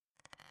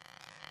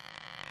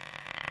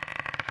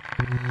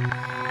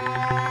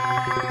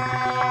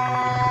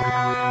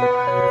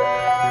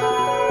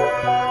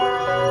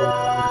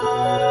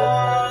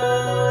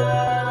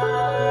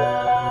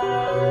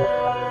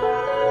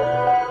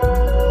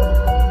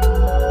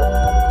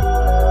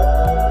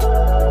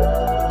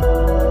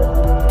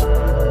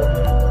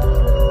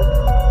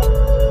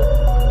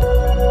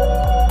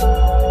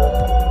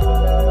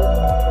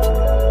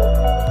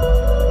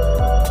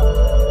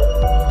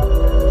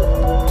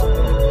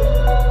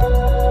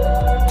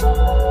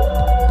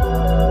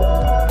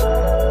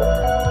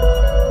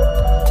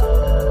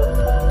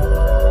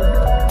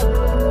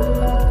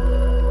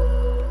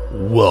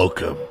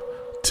Welcome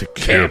to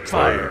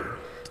Campfire.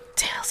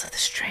 Tales of the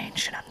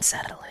strange and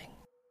unsettling.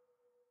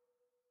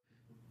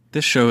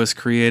 This show is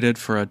created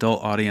for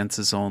adult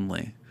audiences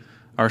only.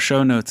 Our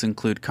show notes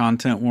include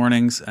content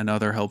warnings and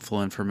other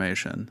helpful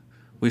information.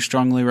 We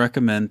strongly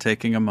recommend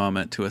taking a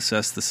moment to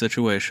assess the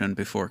situation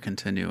before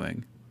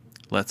continuing.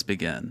 Let's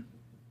begin.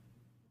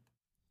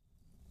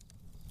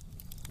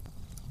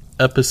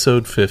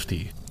 Episode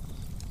 50.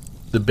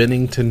 The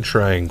Bennington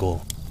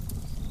Triangle.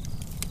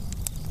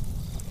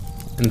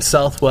 In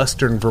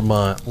southwestern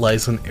Vermont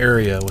lies an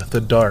area with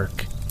a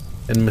dark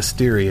and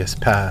mysterious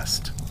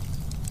past.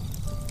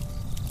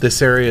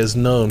 This area is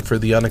known for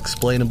the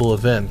unexplainable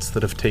events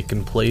that have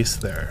taken place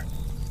there.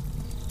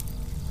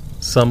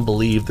 Some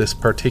believe this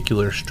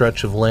particular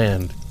stretch of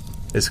land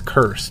is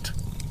cursed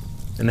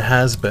and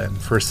has been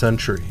for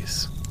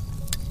centuries.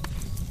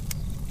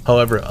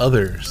 However,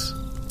 others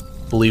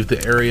believe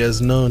the area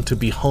is known to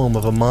be home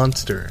of a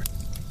monster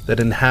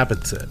that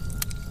inhabits it,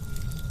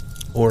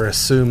 or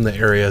assume the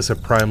area as a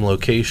prime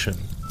location,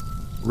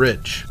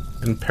 rich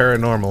in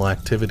paranormal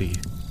activity.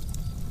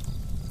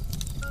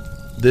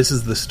 This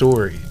is the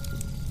story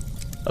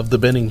of the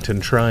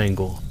Bennington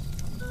Triangle.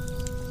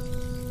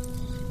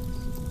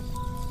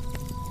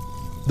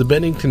 The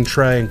Bennington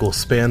Triangle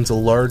spans a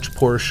large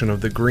portion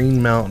of the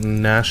Green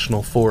Mountain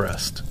National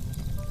Forest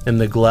in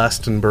the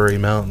Glastonbury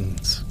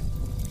Mountains.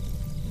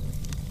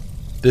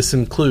 This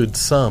includes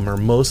some or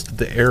most of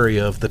the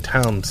area of the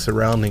towns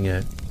surrounding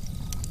it,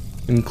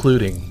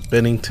 including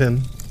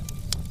Bennington,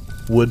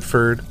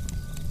 Woodford,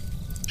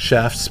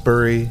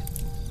 Shaftesbury,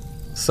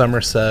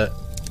 Somerset,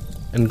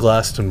 and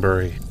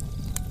Glastonbury.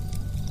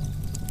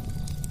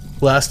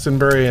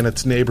 Glastonbury and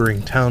its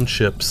neighboring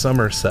township,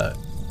 Somerset,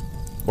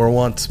 were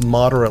once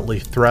moderately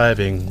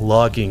thriving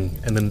logging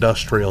and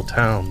industrial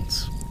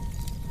towns.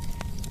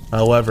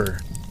 However,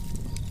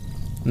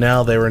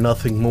 now they were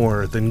nothing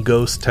more than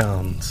ghost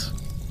towns,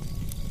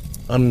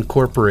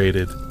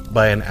 unincorporated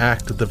by an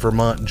act of the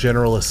Vermont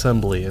General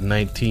Assembly in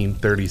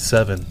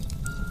 1937.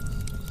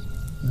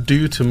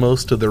 Due to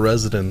most of the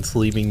residents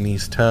leaving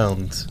these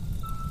towns,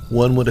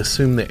 one would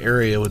assume the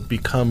area would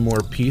become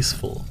more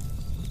peaceful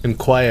and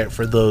quiet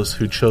for those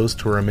who chose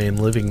to remain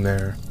living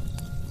there.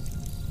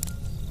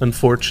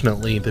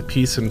 Unfortunately, the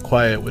peace and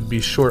quiet would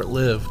be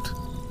short-lived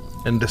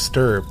and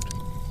disturbed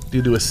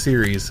due to a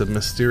series of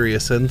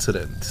mysterious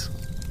incidents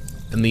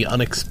and the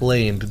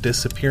unexplained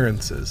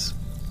disappearances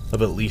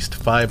of at least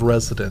 5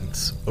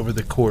 residents over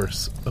the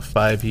course of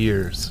 5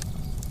 years.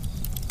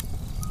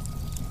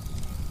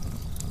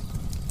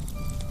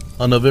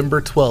 On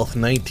November 12,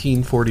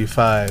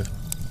 1945,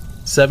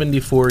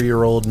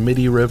 74-year-old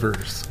Mitty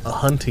Rivers, a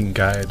hunting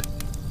guide,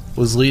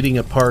 was leading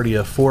a party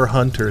of 4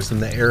 hunters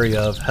in the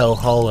area of Hell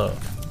Hollow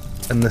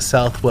and the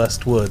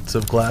southwest woods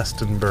of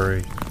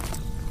Glastonbury.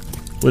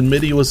 When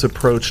Mitty was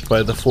approached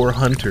by the 4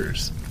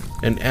 hunters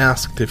and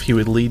asked if he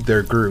would lead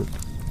their group,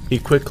 he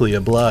quickly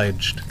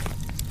obliged.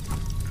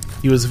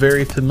 He was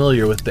very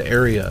familiar with the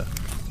area,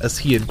 as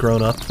he had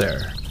grown up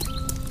there.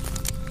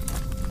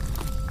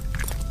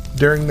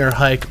 During their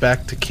hike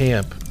back to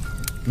camp,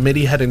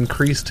 Mitty had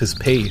increased his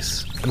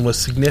pace and was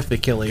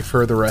significantly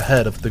further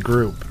ahead of the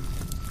group.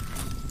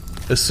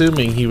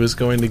 Assuming he was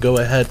going to go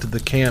ahead to the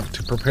camp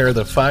to prepare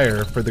the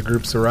fire for the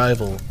group's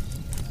arrival,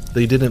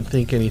 they didn't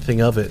think anything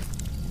of it.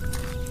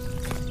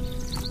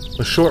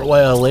 A short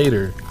while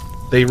later,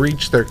 they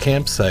reached their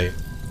campsite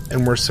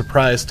and were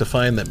surprised to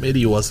find that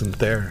Mitty wasn't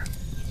there.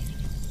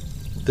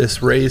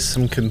 This raised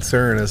some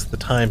concern as the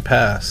time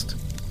passed,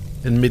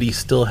 and Mitty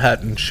still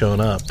hadn't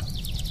shown up.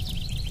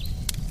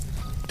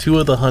 2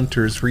 of the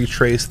hunters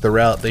retraced the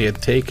route they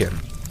had taken,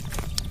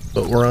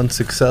 but were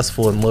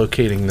unsuccessful in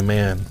locating the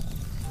man.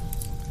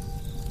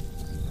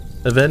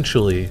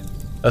 Eventually,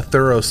 a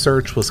thorough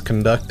search was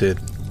conducted,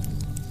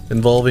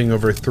 involving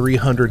over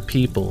 300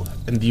 people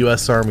and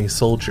U.S. Army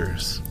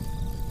soldiers.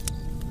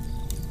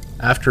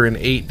 After an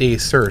 8-day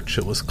search,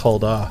 it was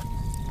called off.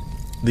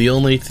 The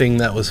only thing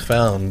that was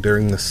found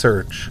during the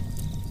search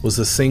was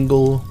a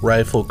single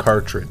rifle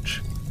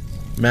cartridge,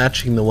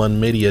 matching the one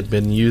Mitty had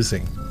been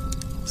using,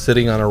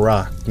 sitting on a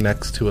rock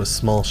next to a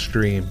small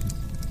stream.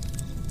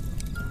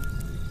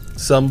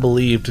 Some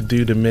believed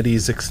due to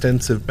Mitty's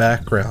extensive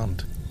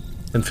background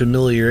and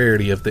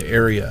familiarity of the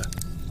area,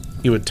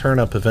 he would turn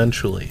up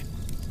eventually.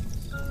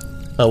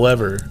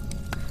 However,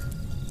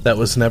 that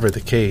was never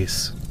the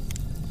case.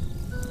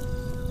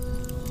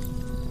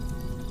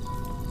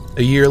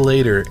 A year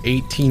later,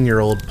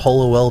 18-year-old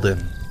Paula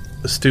Weldon,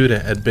 a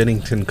student at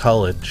Bennington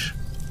College,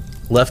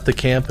 left the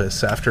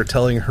campus after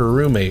telling her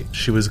roommate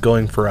she was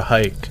going for a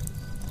hike.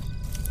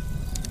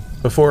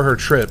 Before her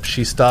trip,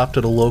 she stopped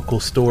at a local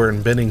store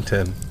in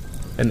Bennington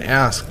and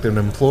asked an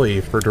employee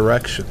for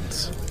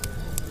directions.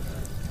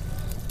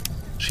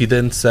 She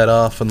then set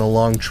off on the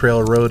Long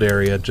Trail Road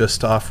area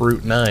just off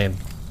Route 9,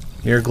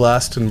 near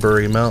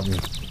Glastonbury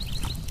Mountain,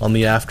 on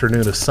the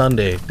afternoon of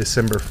Sunday,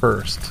 December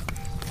 1st,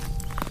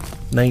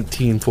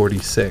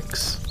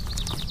 1946.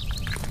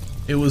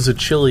 It was a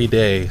chilly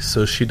day,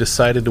 so she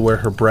decided to wear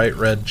her bright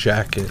red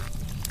jacket.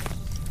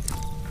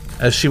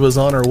 As she was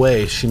on her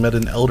way, she met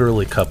an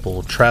elderly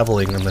couple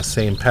traveling on the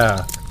same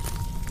path,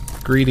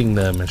 greeting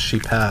them as she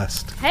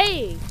passed.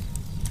 Hey!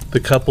 The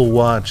couple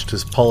watched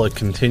as Paula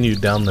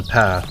continued down the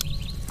path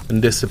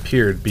and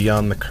disappeared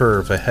beyond the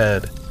curve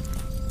ahead.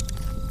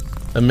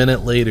 A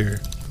minute later,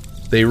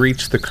 they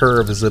reached the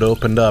curve as it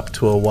opened up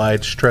to a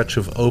wide stretch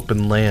of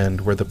open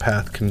land where the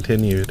path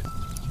continued.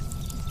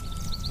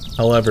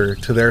 However,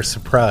 to their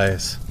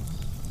surprise,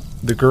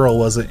 the girl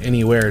wasn't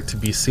anywhere to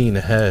be seen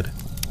ahead.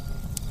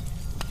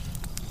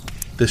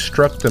 This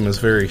struck them as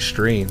very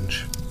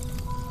strange.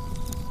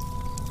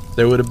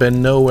 There would have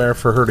been nowhere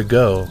for her to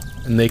go,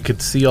 and they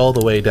could see all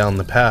the way down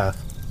the path.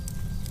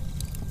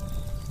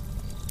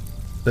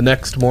 The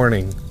next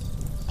morning,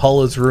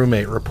 Paula's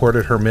roommate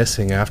reported her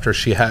missing after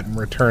she hadn't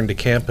returned to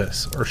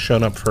campus or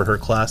shown up for her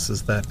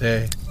classes that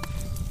day.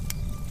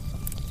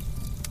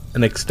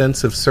 An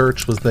extensive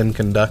search was then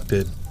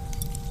conducted,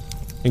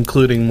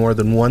 including more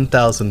than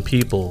 1,000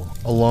 people,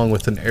 along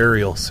with an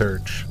aerial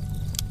search.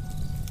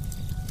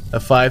 A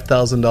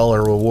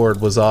 $5,000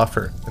 reward was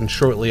offered, and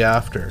shortly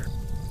after,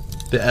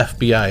 the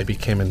FBI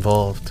became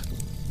involved.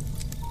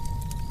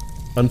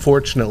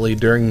 Unfortunately,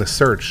 during the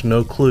search,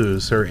 no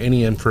clues or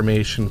any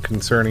information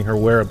concerning her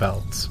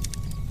whereabouts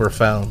were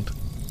found.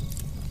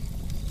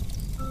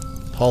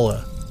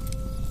 Paula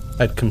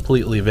had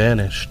completely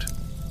vanished.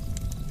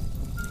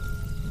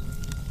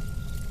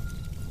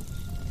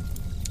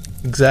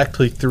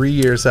 Exactly 3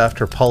 years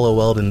after Paula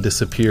Weldon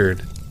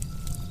disappeared,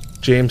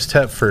 James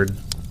Thetford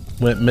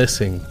went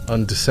missing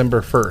on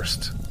December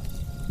 1st,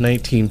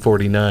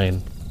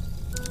 1949.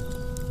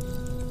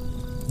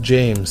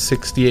 James,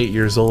 68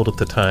 years old at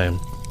the time,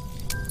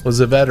 was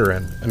a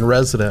veteran and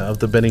resident of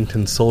the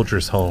Bennington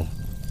Soldiers' Home.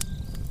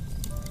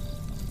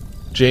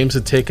 James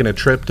had taken a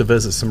trip to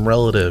visit some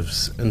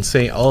relatives in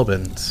St.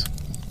 Albans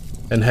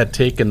and had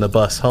taken the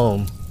bus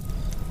home.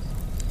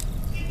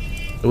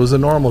 It was a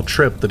normal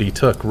trip that he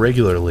took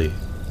regularly,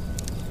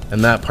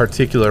 and that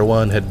particular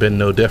one had been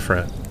no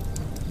different.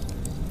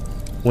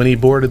 When he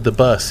boarded the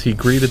bus, he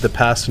greeted the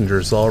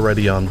passengers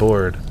already on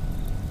board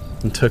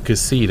and took his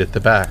seat at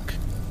the back.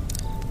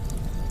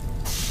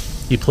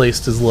 He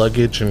placed his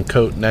luggage and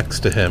coat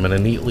next to him in a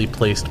neatly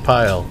placed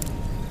pile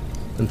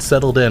and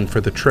settled in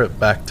for the trip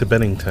back to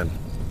Bennington.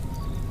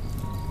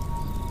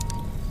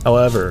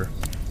 However,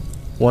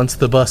 once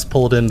the bus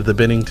pulled into the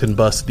Bennington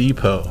bus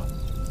depot,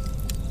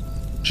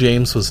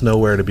 James was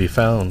nowhere to be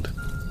found.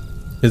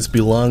 His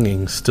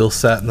belongings still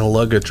sat in a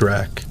luggage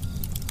rack,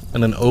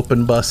 and an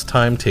open bus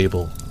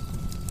timetable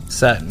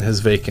sat in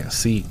his vacant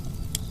seat.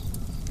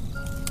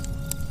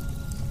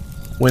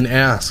 When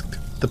asked,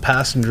 the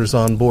passengers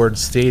on board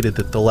stated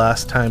that the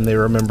last time they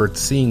remembered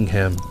seeing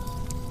him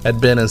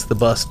had been as the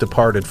bus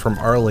departed from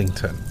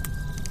Arlington,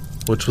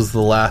 which was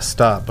the last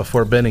stop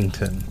before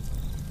Bennington.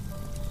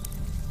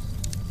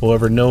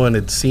 However, no one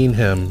had seen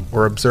him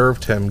or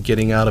observed him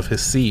getting out of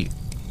his seat,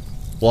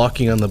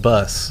 walking on the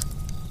bus,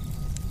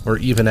 or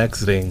even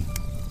exiting.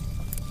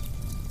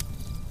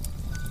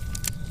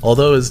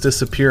 Although his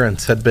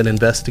disappearance had been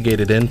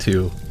investigated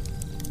into,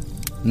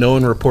 no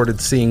one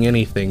reported seeing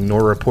anything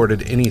nor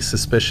reported any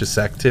suspicious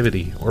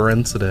activity or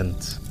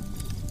incidents.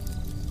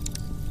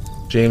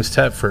 James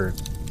Thetford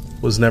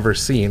was never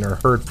seen or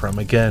heard from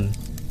again.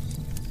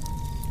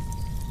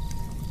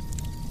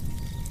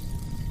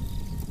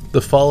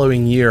 The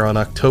following year, on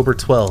October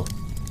 12th,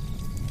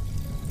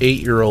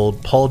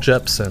 8-year-old Paul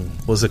Jepson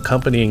was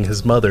accompanying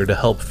his mother to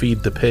help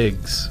feed the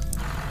pigs.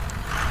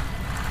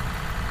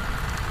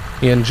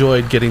 He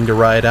enjoyed getting to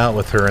ride out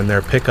with her in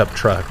their pickup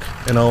truck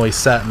and always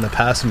sat in the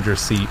passenger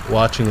seat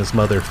watching his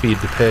mother feed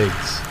the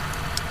pigs,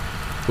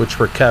 which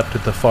were kept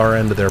at the far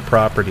end of their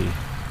property.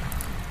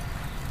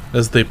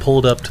 As they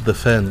pulled up to the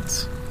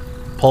fence,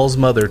 Paul's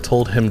mother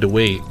told him to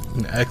wait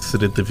and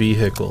exited the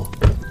vehicle.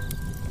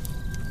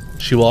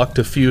 She walked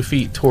a few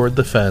feet toward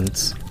the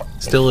fence,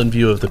 still in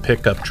view of the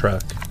pickup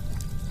truck.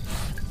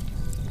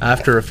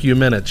 After a few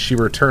minutes, she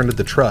returned to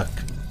the truck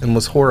and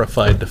was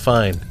horrified to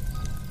find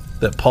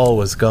that Paul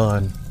was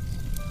gone.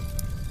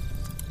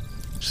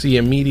 She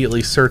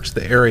immediately searched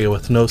the area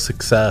with no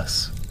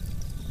success.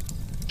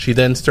 She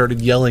then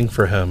started yelling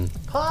for him.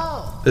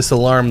 Paul! This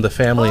alarmed the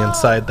family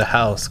inside the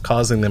house,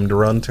 causing them to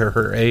run to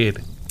her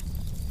aid.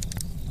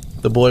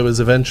 The boy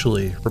was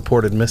eventually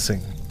reported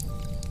missing.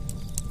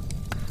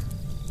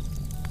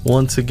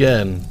 Once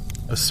again,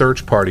 a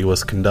search party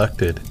was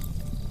conducted.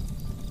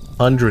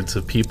 Hundreds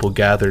of people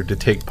gathered to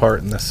take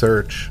part in the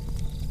search.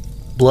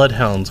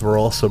 Bloodhounds were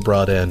also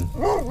brought in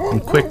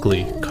and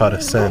quickly caught a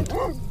scent.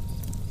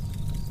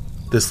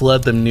 This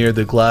led them near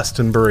the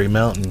Glastonbury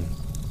Mountain.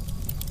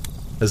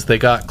 As they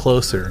got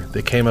closer,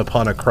 they came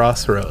upon a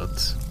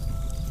crossroads,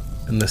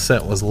 and the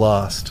scent was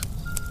lost.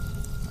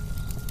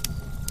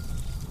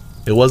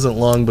 It wasn't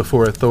long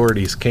before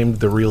authorities came to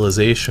the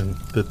realization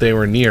that they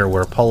were near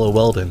where Paula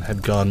Weldon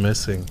had gone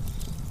missing.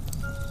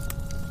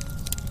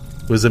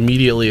 It was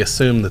immediately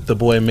assumed that the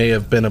boy may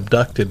have been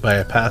abducted by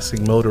a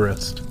passing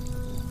motorist.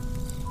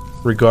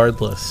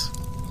 Regardless,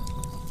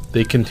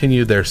 they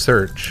continued their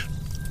search.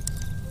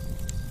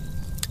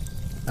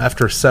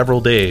 After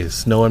several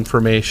days, no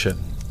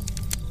information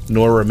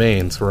nor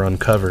remains were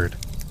uncovered.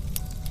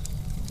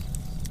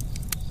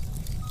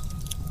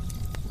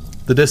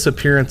 The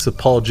disappearance of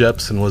Paul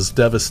Jepson was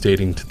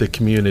devastating to the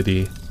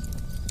community.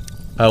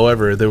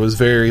 However, there was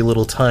very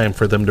little time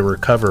for them to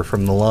recover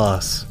from the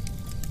loss.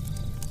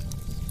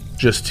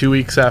 Just 2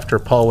 weeks after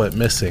Paul went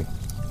missing,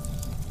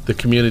 the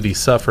community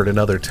suffered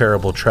another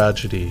terrible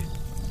tragedy.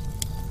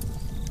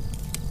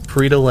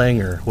 Frida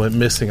Langer went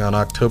missing on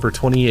October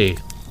 28,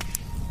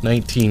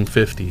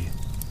 1950.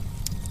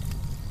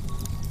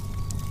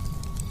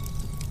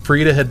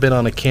 Frida had been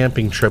on a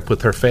camping trip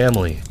with her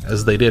family,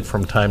 as they did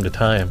from time to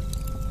time.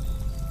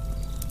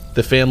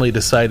 The family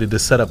decided to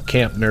set up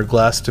camp near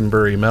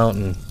Glastonbury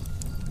Mountain.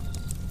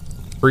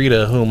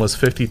 Frida, whom was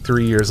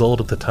 53 years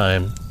old at the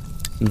time,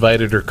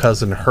 invited her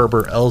cousin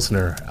Herbert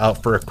Elsner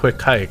out for a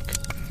quick hike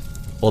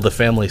while the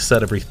family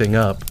set everything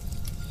up.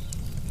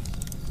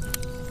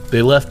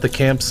 They left the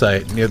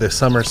campsite near the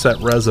Somerset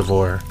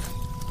Reservoir.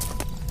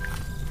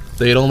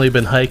 They had only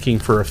been hiking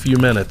for a few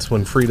minutes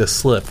when Frida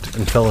slipped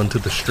and fell into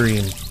the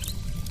stream,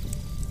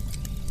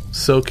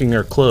 soaking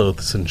her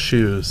clothes and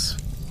shoes.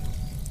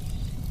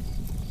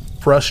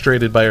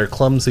 Frustrated by her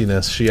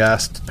clumsiness, she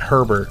asked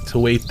Herbert to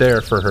wait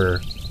there for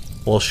her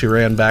while she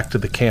ran back to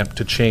the camp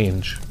to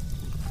change.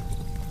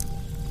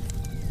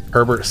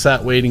 Herbert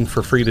sat waiting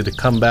for Frida to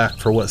come back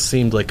for what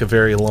seemed like a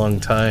very long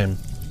time.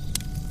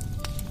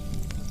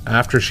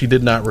 After she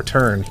did not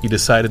return, he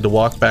decided to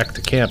walk back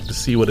to camp to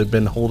see what had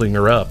been holding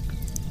her up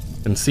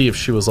and see if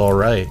she was all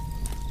right.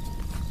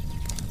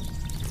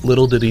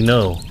 Little did he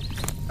know,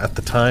 at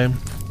the time,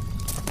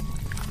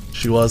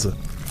 she wasn't.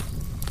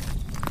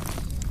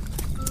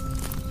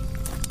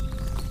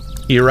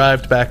 He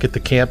arrived back at the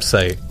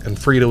campsite, and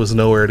Frida was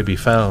nowhere to be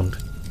found.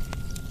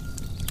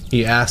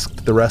 He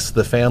asked the rest of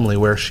the family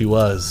where she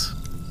was.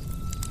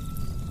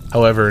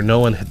 However, no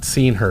one had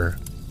seen her,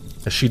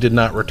 as she did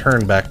not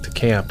return back to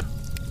camp.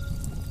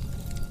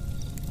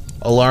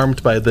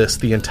 Alarmed by this,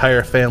 the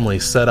entire family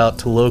set out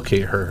to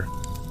locate her.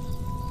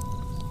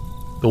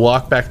 The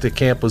walk back to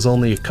camp was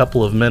only a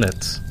couple of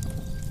minutes,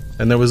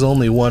 and there was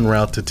only one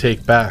route to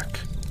take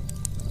back.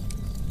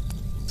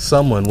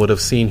 Someone would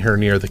have seen her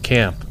near the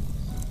camp,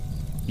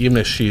 even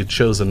if she had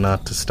chosen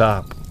not to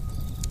stop.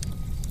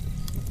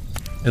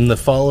 In the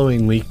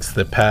following weeks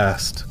that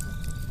passed,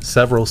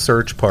 several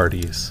search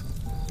parties,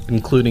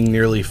 including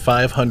nearly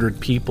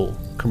 500 people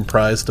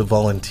comprised of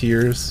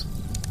volunteers,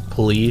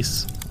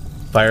 police,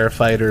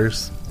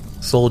 firefighters,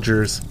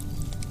 soldiers,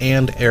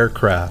 and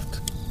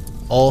aircraft,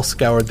 all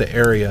scoured the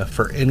area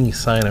for any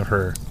sign of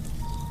her.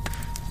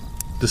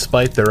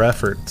 Despite their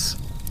efforts,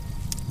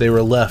 they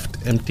were left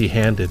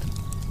empty-handed.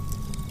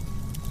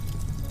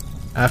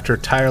 After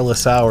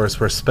tireless hours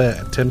were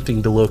spent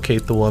attempting to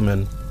locate the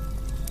woman,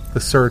 the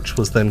search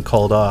was then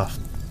called off.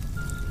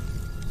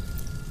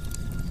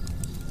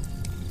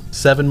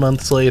 7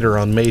 months later,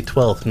 on May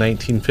 12,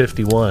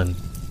 1951,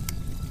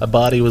 a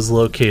body was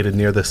located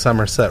near the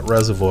Somerset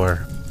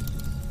Reservoir.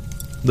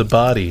 The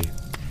body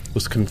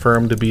was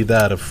confirmed to be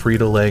that of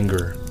Frida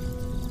Langer.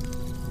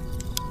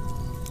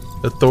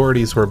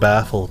 Authorities were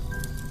baffled.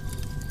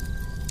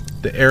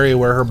 The area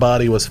where her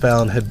body was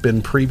found had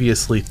been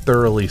previously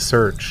thoroughly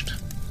searched.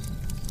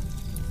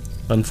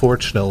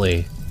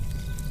 Unfortunately,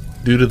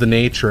 due to the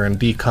nature and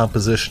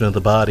decomposition of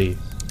the body,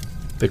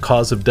 the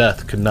cause of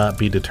death could not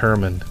be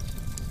determined.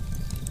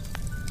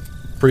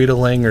 Frida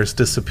Langer's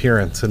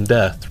disappearance and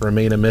death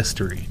remain a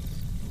mystery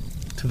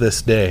to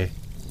this day.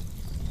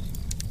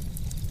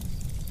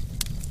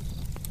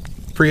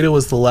 Frida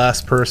was the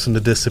last person to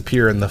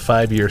disappear in the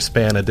 5-year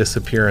span of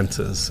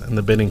disappearances in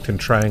the Bennington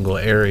Triangle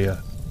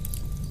area.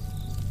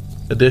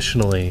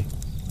 Additionally,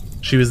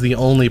 she was the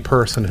only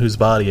person whose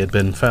body had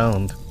been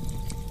found.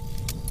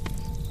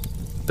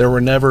 There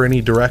were never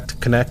any direct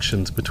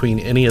connections between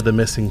any of the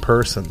missing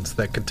persons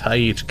that could tie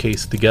each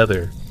case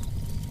together,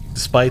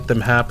 despite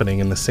them happening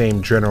in the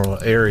same general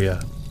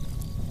area.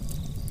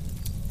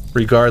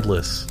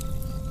 Regardless,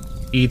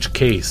 each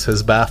case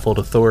has baffled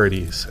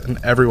authorities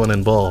and everyone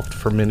involved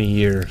for many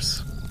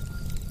years.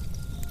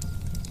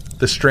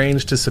 The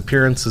strange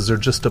disappearances are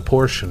just a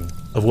portion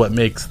of what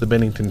makes the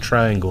Bennington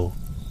Triangle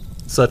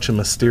such a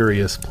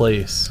mysterious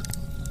place.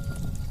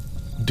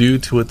 Due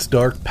to its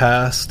dark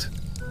past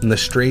and the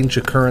strange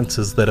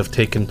occurrences that have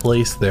taken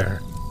place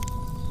there,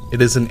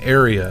 it is an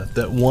area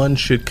that one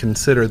should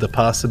consider the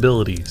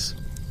possibilities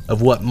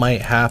of what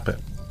might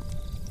happen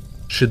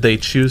should they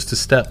choose to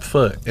step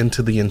foot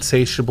into the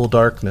insatiable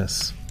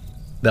darkness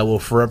that will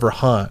forever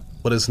haunt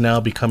what has now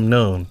become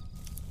known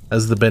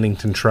as the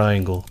Bennington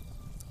Triangle.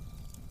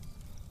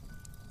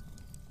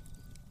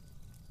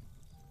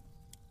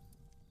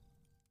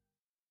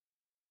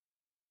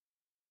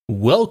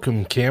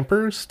 Welcome,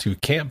 campers, to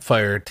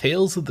Campfire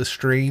Tales of the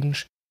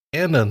Strange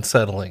and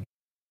Unsettling.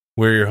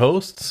 We're your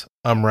hosts.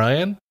 I'm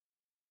Ryan.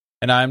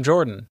 And I'm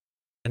Jordan.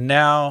 And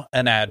now,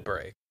 an ad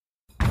break.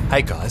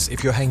 Hey guys,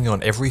 if you're hanging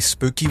on every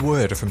spooky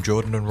word from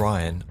Jordan and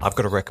Ryan, I've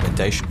got a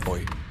recommendation for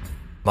you.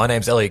 My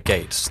name's Elliot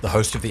Gates, the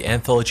host of the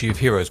Anthology of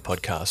Heroes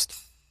podcast.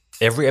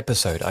 Every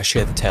episode, I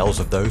share the tales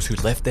of those who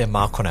left their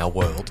mark on our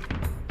world.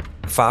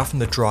 Far from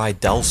the dry,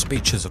 dull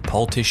speeches of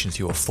politicians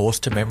you were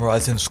forced to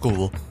memorize in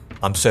school,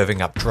 I'm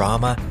serving up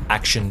drama,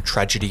 action,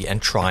 tragedy,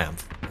 and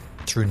triumph.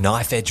 Through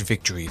knife-edge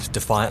victories,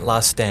 defiant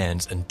last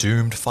stands, and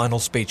doomed final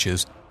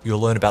speeches,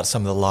 you'll learn about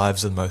some of the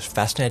lives of the most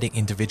fascinating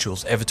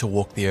individuals ever to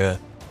walk the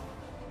earth.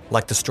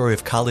 Like the story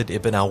of Khalid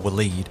ibn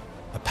al-Walid,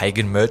 a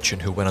pagan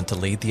merchant who went on to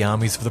lead the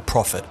armies of the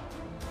Prophet.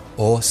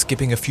 Or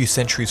skipping a few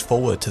centuries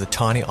forward to the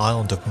tiny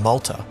island of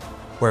Malta,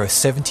 where a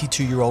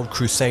 72-year-old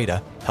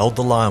crusader held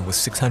the line with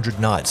 600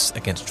 knights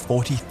against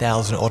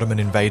 40,000 Ottoman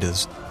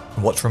invaders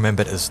in what's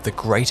remembered as the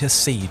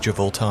greatest siege of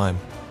all time.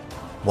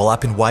 While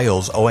up in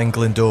Wales, Owain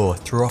Glyndwr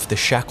threw off the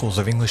shackles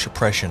of English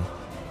oppression,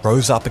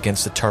 rose up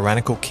against the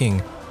tyrannical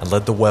king, and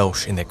led the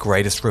Welsh in their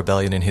greatest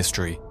rebellion in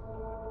history.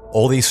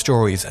 All these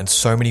stories and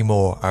so many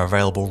more are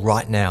available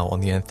right now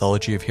on the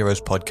Anthology of Heroes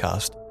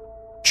podcast.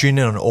 Tune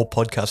in on all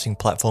podcasting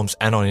platforms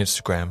and on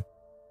Instagram.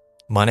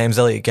 My name's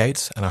Elliot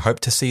Gates, and I hope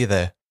to see you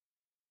there.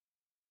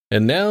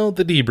 And now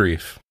the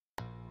debrief.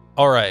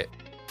 All right.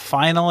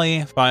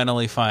 Finally,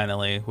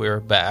 we're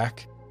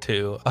back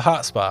to a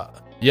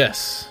hotspot.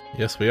 Yes,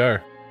 we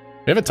are.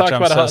 We haven't talked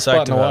about a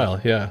hotspot in a while.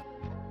 Yeah,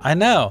 I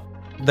know.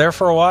 There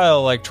for a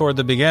while, like toward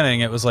the beginning,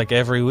 it was like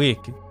every week.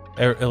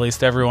 At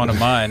least every one of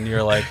mine,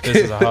 you're like, this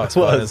is a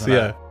hotspot, isn't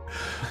it?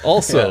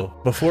 Also,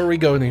 before we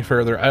go any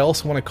further, I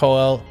also want to call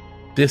out,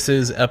 this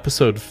is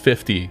episode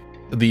 50,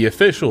 the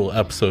official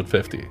episode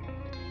 50.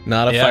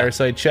 Not a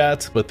Fireside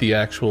Chats, but the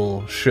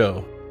actual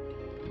show.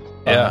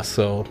 Yeah.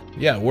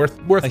 Worth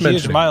mentioning. A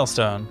huge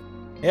milestone.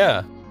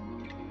 Yeah.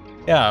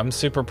 Yeah, I'm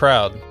super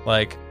proud.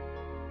 Like,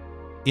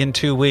 in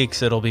 2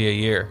 weeks, it'll be a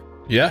year.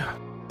 Yeah,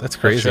 that's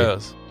crazy.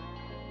 Shows.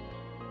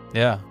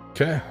 Yeah.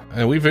 Okay,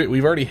 and we've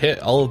already hit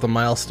all of the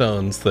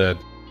milestones that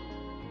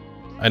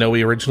I know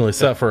we originally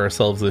set for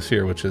ourselves this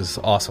year, which is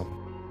awesome.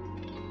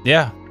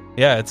 Yeah,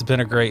 it's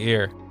been a great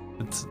year.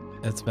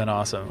 It's been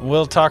awesome.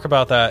 We'll talk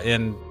about that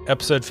in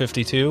episode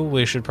 52.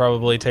 We should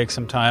probably take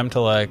some time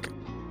to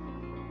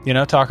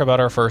talk about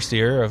our first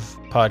year of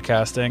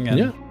podcasting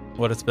and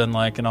what it's been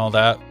like and all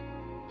that.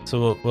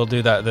 So we'll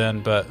do that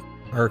then,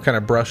 or kind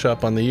of brush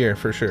up on the year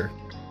for sure.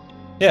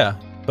 Yeah,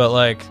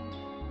 but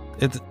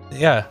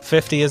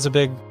 50 is a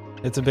big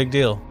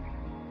deal.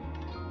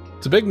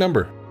 It's a big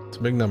number.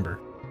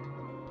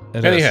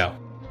 Anyhow,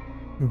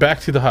 back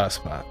to the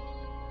hotspot.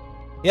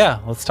 Yeah,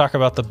 let's talk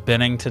about the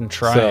Bennington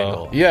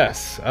Triangle. So,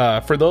 yes,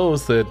 for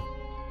those that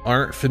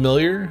aren't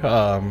familiar,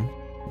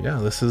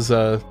 this is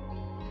a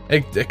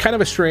kind of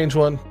a strange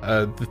one.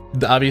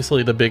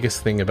 Obviously, the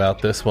biggest thing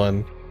about this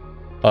one,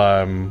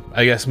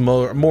 I guess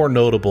more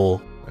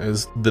notable,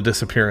 is the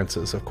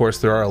disappearances. Of course,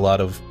 there are a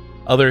lot of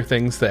other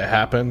things that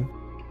happen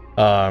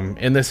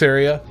in this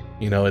area.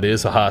 It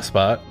is a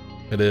hotspot.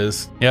 It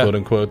is quote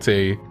unquote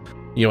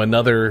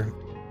another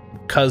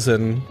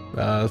cousin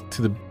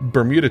to the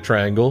Bermuda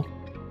Triangle,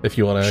 if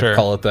you want to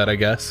call it that, I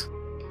guess.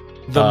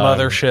 The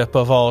mothership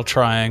of all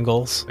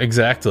triangles.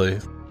 Exactly.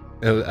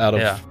 Out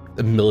of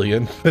a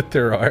million that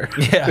there are.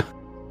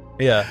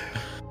 Yeah.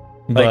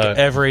 Like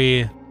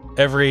every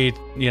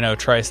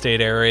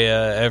tri-state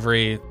area,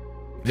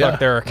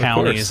 there are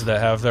counties that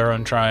have their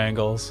own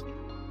triangles,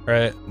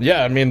 right?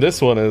 Yeah, I mean,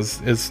 this one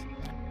is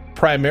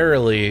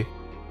primarily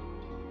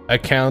a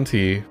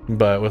county,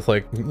 but with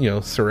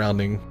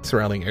surrounding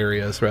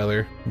areas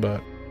rather.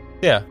 But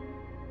yeah,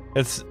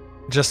 it's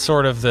just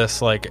sort of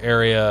this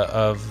area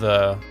of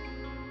the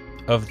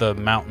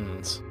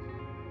mountains,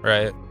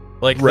 right?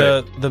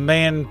 The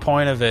main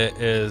point of it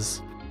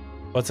is,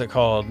 what's it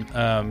called?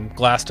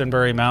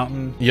 Glastonbury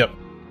Mountain. Yep.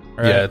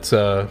 Right? Yeah, it's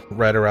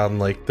right around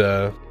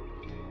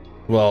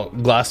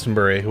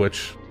Glastonbury,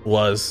 which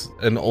was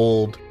an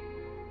old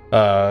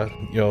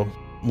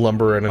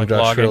lumber and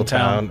industrial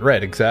town.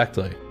 Right,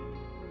 exactly.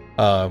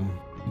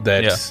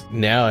 That's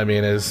now,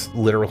 is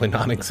literally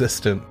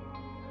non-existent.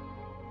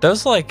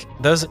 Those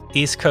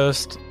East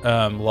Coast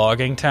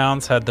logging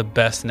towns had the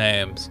best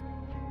names.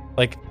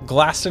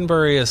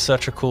 Glastonbury is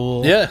such a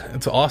cool... Yeah,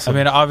 it's awesome.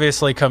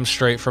 Obviously comes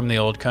straight from the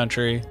old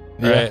country,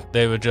 right?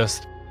 Yeah.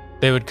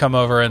 They would come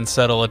over and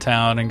settle a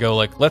town and go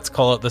let's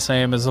call it the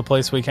same as the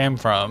place we came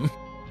from.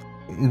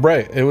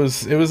 Right. It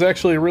was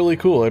actually really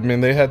cool.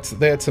 They had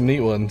some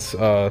neat ones.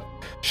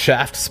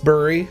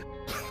 Shaftesbury.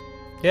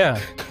 Yeah.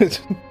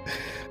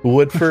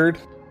 Woodford,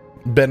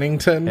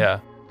 Bennington. Yeah.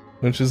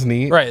 Which is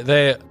neat. Right.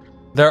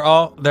 They're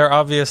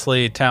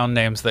obviously town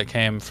names that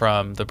came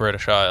from the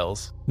British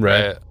Isles.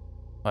 Right.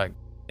 Like,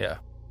 yeah.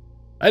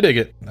 I dig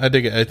it. I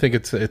think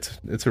it's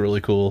a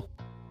really cool,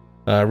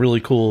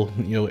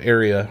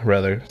 area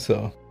rather.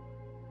 So,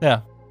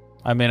 yeah.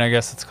 I mean, I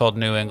guess it's called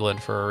New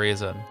England for a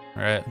reason,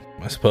 right?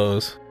 I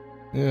suppose.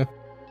 Yeah.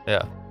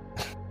 Yeah.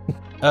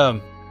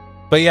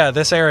 But yeah,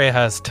 this area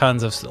has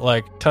tons of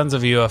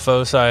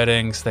UFO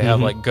sightings. They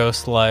have like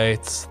ghost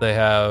lights. They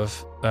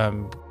have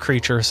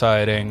creature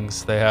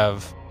sightings. They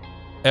have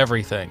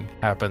everything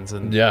happens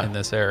in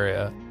this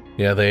area.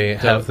 Yeah, they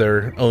have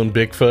their own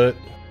Bigfoot.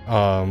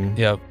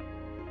 Yep.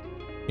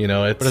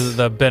 It's... What is it,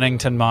 the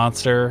Bennington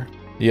Monster?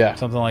 Yeah.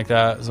 Something like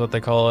that is what they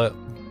call it.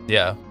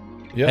 Yeah.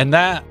 Yeah. And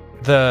that,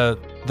 the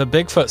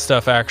Bigfoot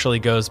stuff actually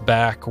goes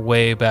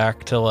way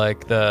back to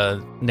like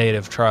the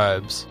native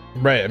tribes.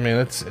 Right. I mean,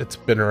 it's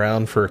been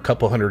around for a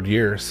couple hundred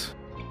years.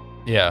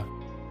 Yeah.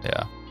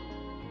 Yeah.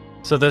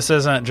 So this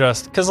isn't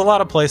just... Because a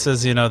lot of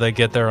places, they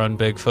get their own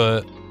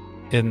Bigfoot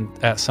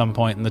at some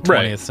point in the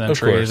 20th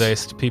century.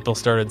 People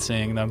started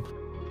seeing them.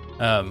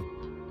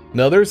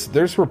 No,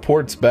 there's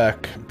reports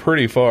back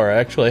pretty far. I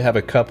actually have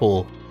a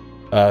couple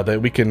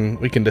that we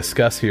can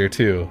discuss here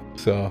too.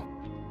 So,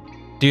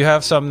 do you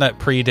have some that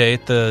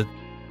predate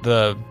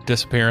the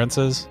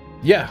disappearances?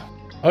 Yeah.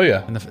 Oh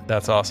yeah.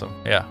 That's awesome.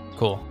 Yeah.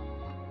 Cool.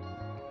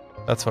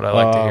 That's what I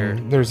like to hear.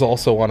 There's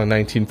also one in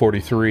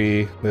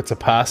 1943 that's a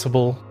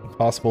possible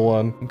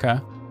one. Okay.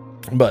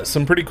 But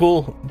some pretty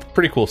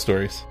cool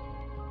stories.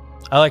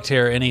 I like to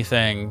hear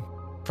anything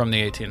from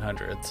the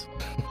 1800s.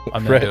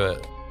 I'm into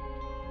it.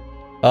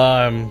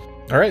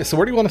 All right, so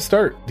where do you want to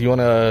start? Do you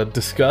want to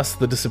discuss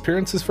the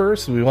disappearances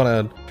first? Do we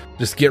want to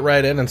just get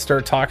right in and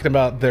start talking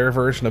about their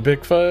version of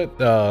Bigfoot?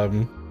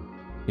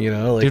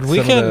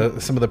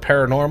 Some of the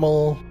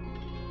paranormal.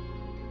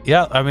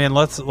 Yeah, I mean,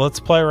 let's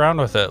play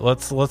around with it.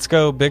 Let's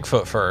go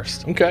Bigfoot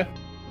first. Okay.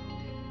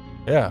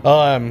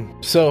 Yeah.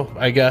 So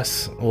I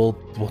guess we'll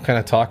kind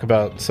of talk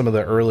about some of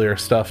the earlier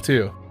stuff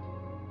too.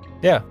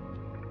 Yeah.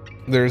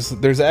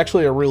 There's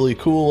actually a really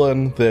cool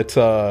one that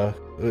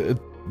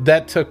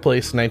took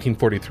place in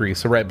 1943,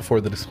 so right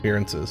before the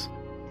disappearances.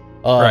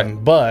 Right.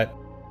 But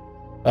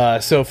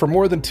so for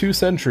more than 2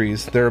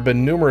 centuries, there have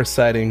been numerous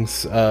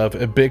sightings of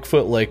a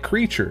Bigfoot-like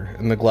creature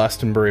in the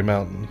Glastonbury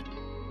Mountain,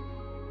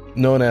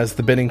 known as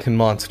the Bennington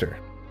Monster,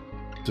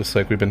 just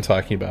like we've been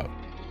talking about.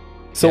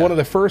 So one of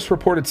the first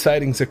reported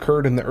sightings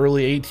occurred in the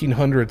early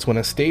 1800s when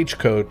a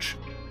stagecoach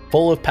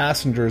full of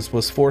passengers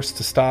was forced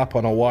to stop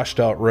on a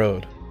washed-out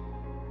road.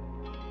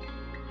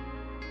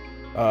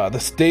 The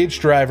stage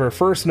driver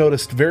first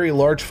noticed very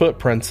large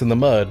footprints in the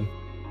mud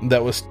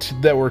that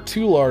were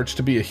too large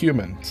to be a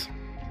human's.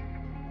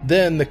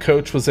 Then the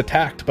coach was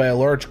attacked by a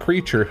large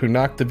creature who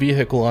knocked the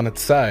vehicle on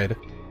its side.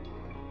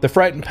 The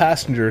frightened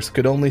passengers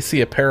could only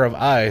see a pair of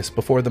eyes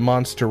before the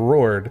monster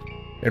roared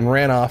and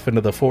ran off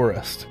into the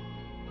forest.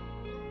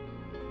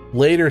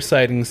 Later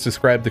sightings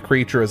described the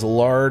creature as a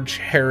large,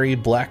 hairy,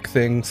 black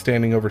thing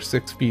standing over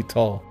 6 feet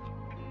tall.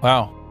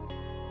 Wow.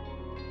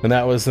 And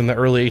that was in the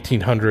early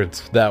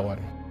 1800s, that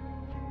one.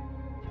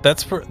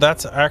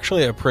 That's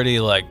actually a pretty,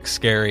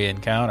 scary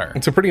encounter.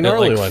 It's a pretty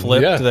gnarly one.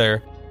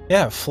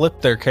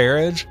 Flipped their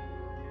carriage.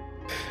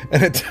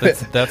 And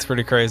that's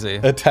pretty crazy.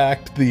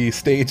 Attacked the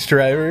stage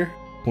driver,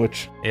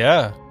 which...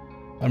 Yeah.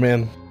 I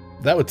mean,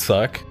 that would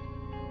suck.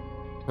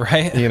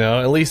 Right?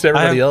 At least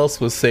everybody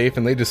else was safe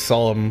and they just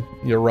saw him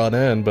run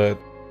in, but...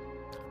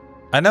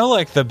 I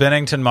know, the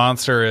Bennington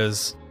Monster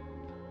is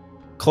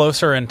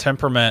closer in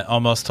temperament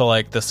almost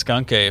to, the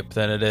skunk ape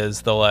than it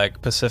is the,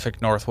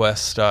 Pacific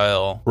Northwest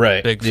style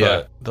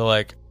Bigfoot.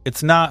 Yeah.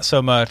 It's not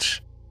so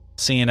much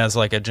seen as,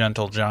 a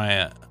gentle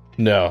giant.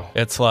 No.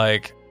 It's,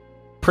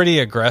 pretty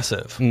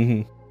aggressive.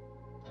 Mm-hmm.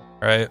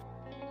 Right?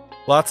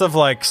 Lots of,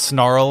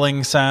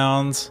 snarling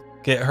sounds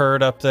get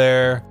heard up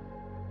there.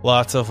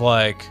 Lots of,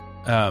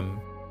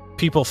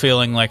 people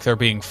feeling like they're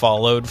being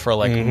followed for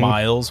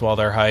miles while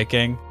they're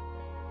hiking.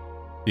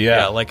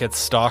 Yeah, it's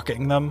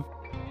stalking them.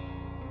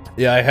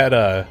 Yeah, I had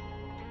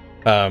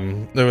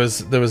there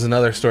was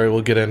another story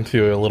we'll get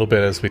into a little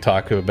bit as we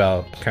talk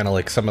about kind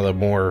of some of the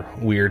more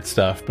weird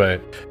stuff,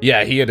 but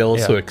yeah, he had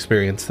also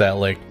experienced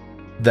that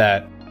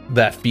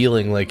that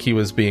feeling like he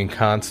was being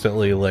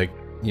constantly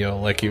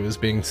he was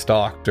being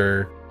stalked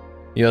or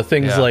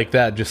things like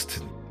that,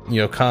 just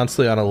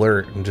constantly on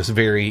alert and just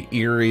very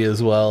eerie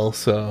as well.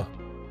 So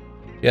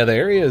yeah, the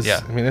area is,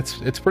 I mean,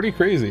 it's pretty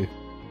crazy.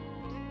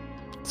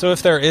 So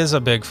if there is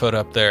a Bigfoot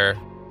up there,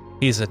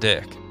 he's a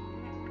dick.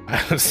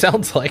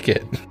 Sounds like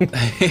it.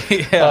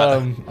 Yeah.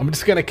 I'm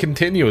just gonna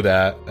continue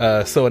that.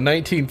 So in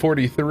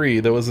 1943,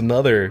 there was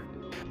another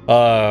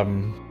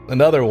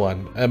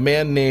one. A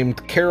man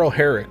named Carol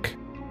Herrick.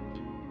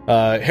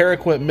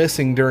 Herrick went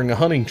missing during a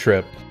hunting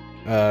trip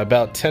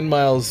about 10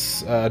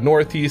 miles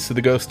northeast of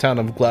the ghost town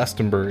of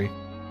Glastonbury.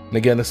 And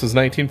again, this was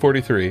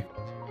 1943.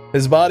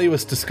 His body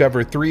was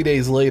discovered 3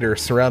 days later,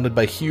 surrounded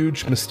by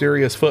huge,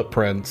 mysterious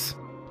footprints,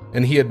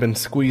 and he had been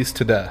squeezed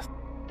to death.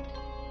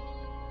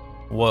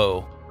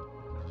 Whoa.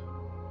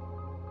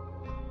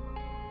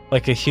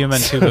 Like a human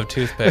tube of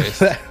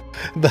toothpaste.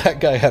 that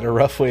guy had a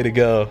rough way to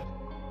go.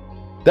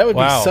 That would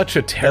be such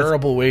a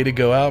terrible way to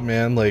go out,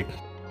 man. Like,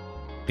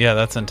 yeah,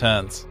 that's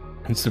intense.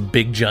 It's a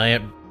big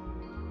giant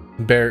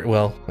bear.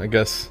 Well, I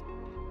guess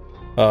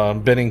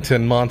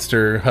Bennington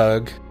monster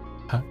hug.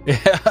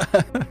 Yeah.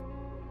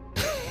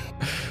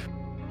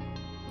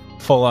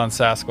 Full on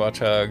Sasquatch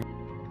hug.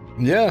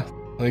 Yeah,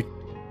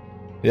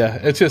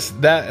 it's just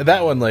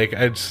that one. Like,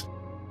 I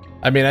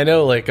mean, I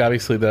know, like,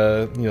 obviously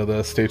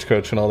the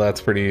stagecoach and all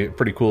that's pretty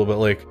cool, but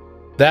like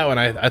that one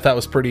I thought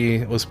was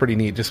pretty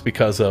neat just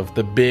because of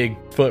the big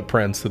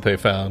footprints that they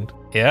found.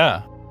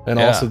 Yeah, and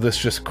also this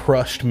just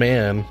crushed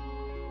man.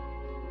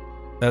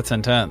 That's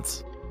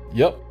intense.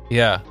 Yep.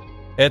 Yeah,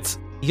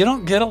 you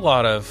don't get a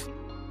lot of.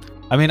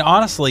 I mean,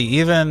 honestly,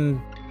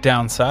 even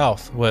down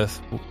south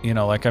with,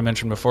 like I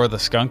mentioned before, the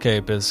skunk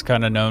ape is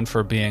kind of known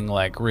for being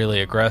like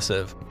really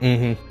aggressive.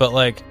 Mm-hmm. But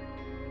like,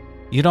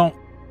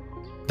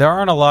 there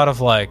aren't a lot of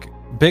like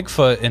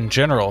Bigfoot in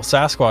general,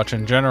 Sasquatch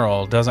in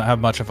general doesn't have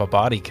much of a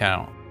body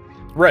count.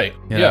 Right.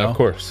 You yeah, know? Of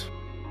course.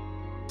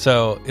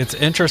 So it's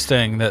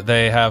interesting that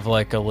they have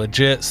like a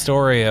legit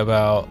story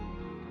about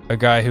a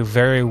guy who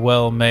very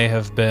well may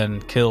have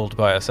been killed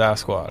by a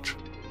Sasquatch.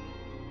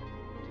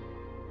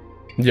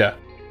 Yeah.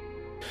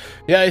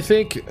 Yeah, I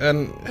think,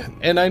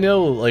 and I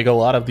know, like, a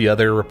lot of the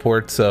other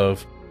reports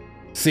of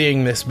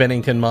seeing this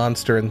Bennington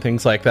monster and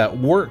things like that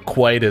weren't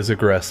quite as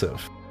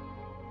aggressive.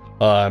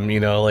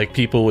 Like,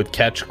 people would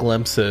catch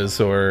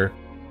glimpses or,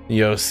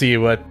 see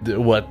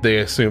what they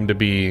assume to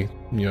be,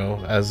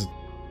 as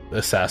a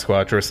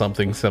Sasquatch or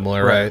something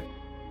similar, right?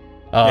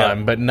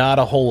 But not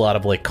a whole lot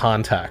of, like,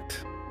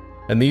 contact.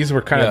 And these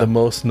were kind of the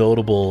most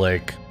notable,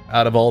 like,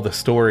 out of all the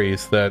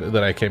stories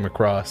that I came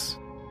across.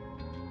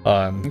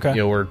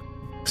 Where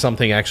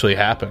something actually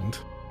happened.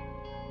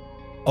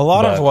 A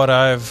lot of what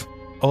I've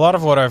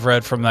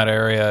read from that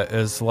area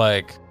is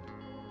like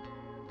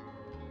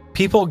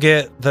people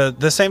get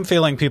the same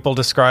feeling people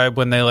describe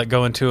when they like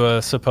go into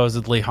a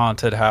supposedly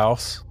haunted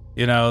house.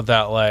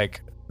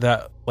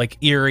 That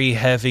eerie,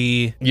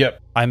 heavy,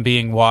 I'm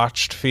being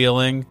watched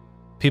feeling.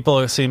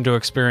 People seem to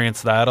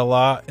experience that a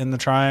lot in the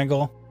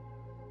Triangle.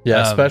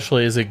 Yeah,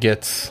 especially as it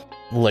gets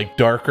like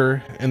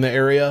darker in the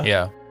area.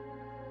 Yeah.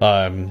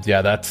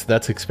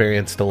 That's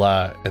experienced a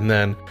lot. And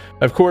then,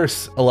 of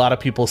course, a lot of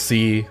people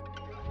see,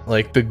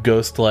 like, the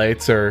ghost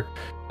lights or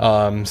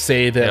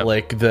say that,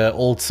 like, the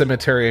old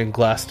cemetery in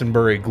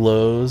Glastonbury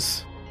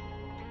glows.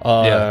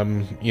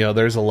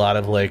 There's a lot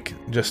of, like,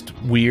 just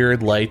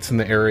weird lights in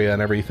the area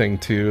and everything,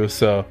 too.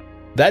 So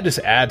that just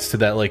adds to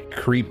that, like,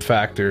 creep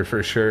factor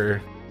for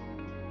sure.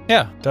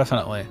 Yeah,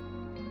 definitely.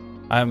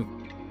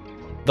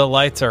 The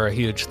lights are a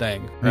huge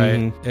thing, right?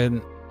 Mm-hmm.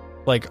 And,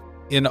 like,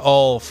 in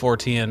all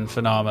Fortean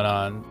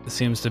phenomenon, it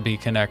seems to be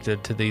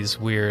connected to these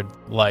weird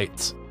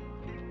lights.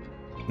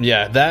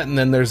 Yeah, that, and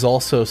then there's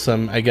also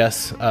some, I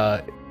guess,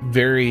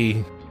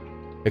 very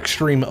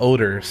extreme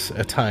odors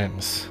at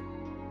times.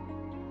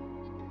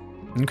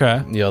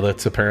 Okay.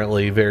 That's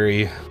apparently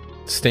very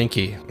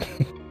stinky.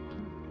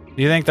 Do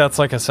you think that's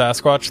like a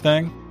Sasquatch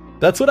thing?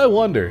 That's what I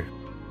wonder.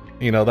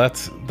 I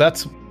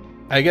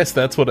guess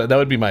that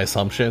would be my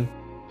assumption.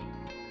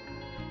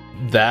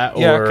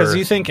 Because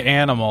you think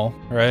animal,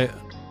 right?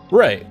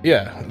 Right,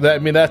 yeah.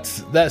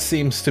 That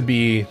seems to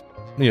be,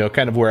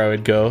 kind of where I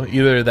would go.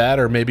 Either that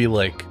or maybe,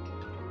 like,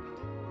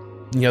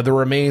 the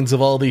remains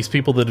of all these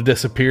people that have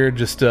disappeared,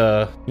 just,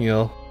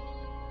 some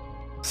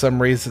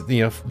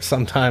reason,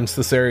 sometimes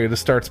this area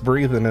just starts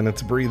breathing and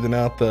it's breathing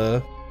out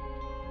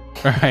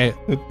right,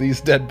 these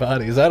dead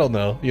bodies. I don't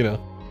know,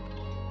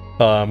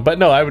 but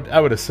no, I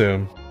would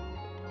assume.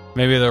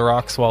 Maybe the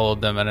rock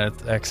swallowed them and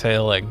it's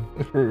exhaling.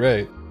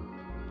 Right.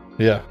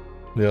 Yeah.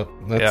 Yep.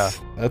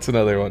 That's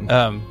another one.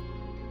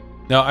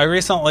 No, I've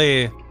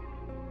recently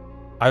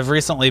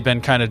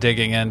been kind of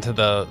digging into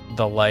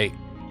the light,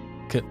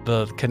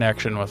 the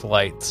connection with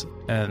lights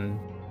and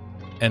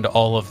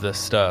all of this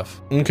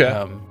stuff.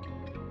 Okay.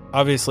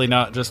 Obviously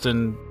not just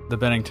in the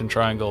Bennington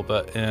Triangle,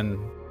 but in,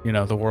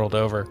 the world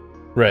over.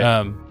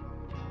 Right.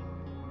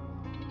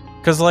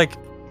 'Cause like,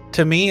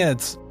 to me,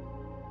 it's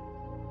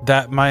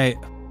that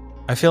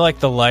I feel like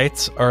the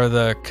lights are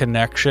the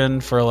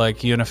connection for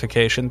like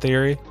unification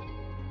theory.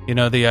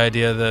 The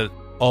idea that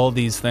all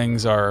these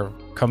things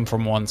come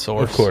from one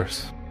source. Of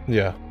course.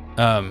 Yeah.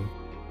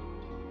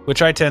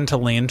 Which I tend to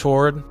lean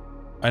toward.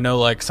 I know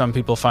like some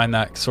people find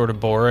that sort of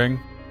boring,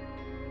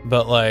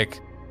 but like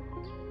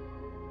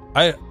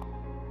I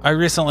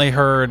recently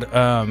heard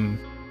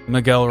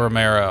Miguel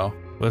Romero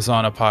was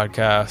on a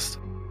podcast.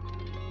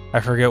 I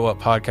forget what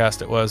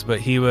podcast it was, but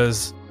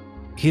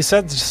he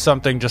said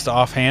something just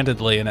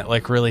offhandedly and it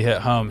like really hit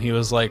home. He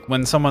was like,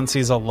 when someone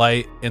sees a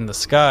light in the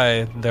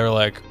sky, they're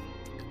like,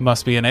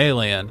 must be an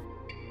alien.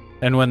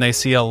 And when they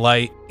see a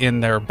light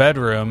in their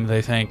bedroom,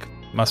 they think,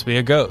 must be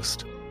a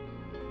ghost.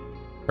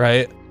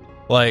 Right?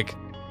 Like,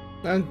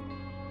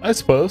 I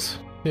suppose.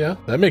 Yeah,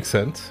 that makes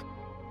sense.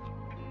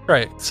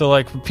 Right. So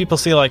like people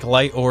see like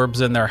light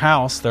orbs in their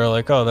house, they're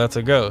like, oh, that's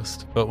a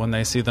ghost. But when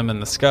they see them in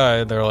the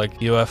sky, they're like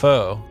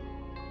UFO.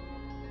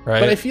 right?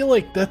 But I feel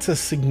like that's a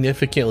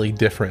significantly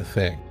different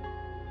thing.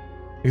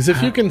 Because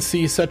if you can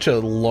see such a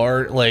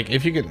large, like,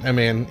 if you can, I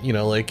mean, you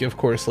know, like, of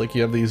course, like,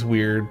 you have these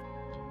weird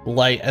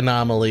light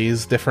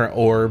anomalies, different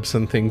orbs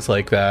and things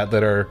like that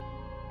are,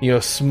 you know,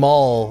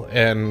 small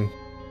and,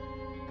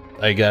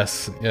 I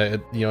guess, you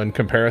know, in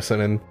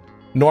comparison and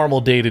normal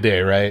day to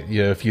day, right?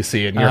 You know, if you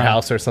see it in your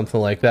house or something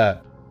like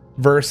that,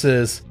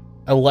 versus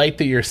a light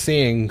that you're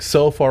seeing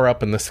so far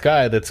up in the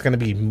sky that's going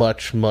to be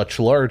much, much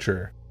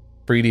larger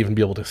for you to even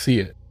be able to see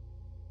it.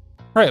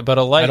 Right, but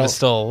a light is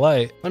still a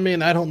light. I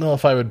mean, I don't know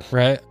if I would,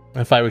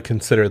 if I would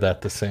consider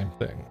that the same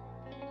thing.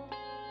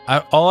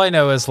 All I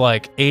know is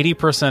like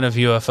 80% of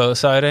UFO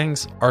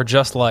sightings are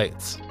just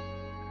lights.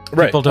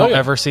 Right. People don't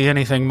ever see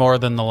anything more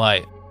than the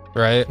light,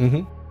 right?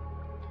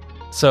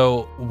 Mm-hmm.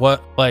 So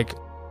what, like,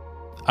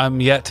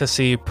 I'm yet to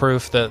see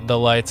proof that the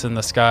lights in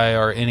the sky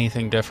are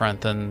anything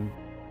different than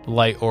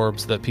light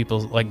orbs that people,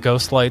 like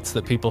ghost lights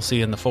that people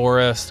see in the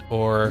forest,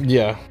 or,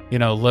 you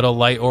know, little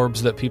light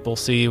orbs that people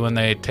see when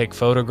they take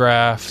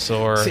photographs,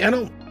 or, see,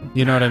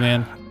 you know what I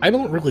mean? I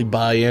don't really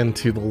buy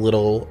into the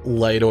little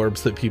light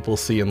orbs that people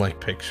see in, like,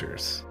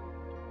 pictures.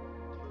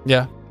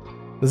 Yeah.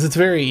 Because it's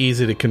very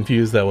easy to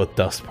confuse that with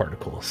dust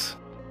particles.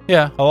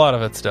 Yeah, a lot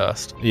of it's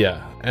dust.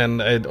 Yeah,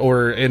 and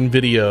or in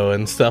video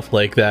and stuff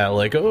like that,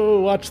 like,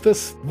 oh, watch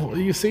this,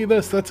 you see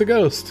this, that's a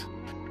ghost.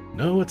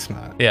 No, it's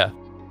not. Yeah.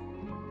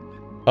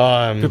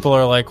 People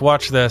are like,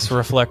 watch this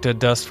reflected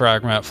dust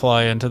fragment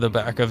fly into the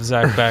back of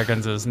Zach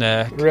Baggins'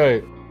 neck.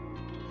 Right.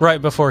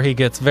 Right before he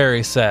gets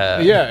very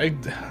sad. Yeah.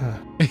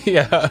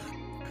 Yeah.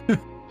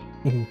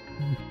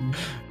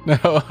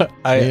 No,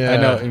 I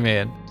know what you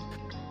mean.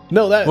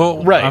 No, that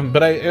right,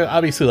 but I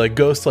obviously, like,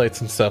 ghost lights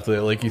and stuff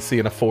that, like, you see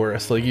in a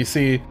forest, like, you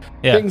see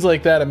things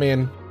like that. I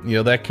mean, you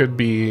know, that could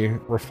be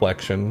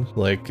reflection,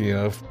 like, you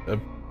know,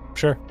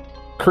 sure,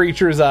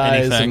 creature's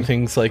eyes and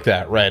things like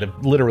that, right?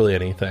 Literally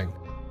anything.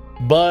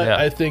 But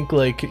I think,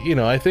 like, you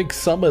know, I think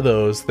some of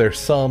those, there's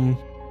something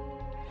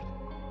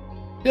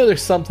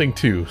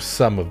to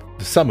some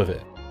of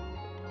it.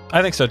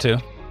 I think so too.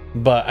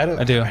 But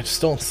I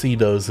just don't see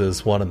those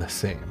as one and the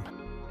same.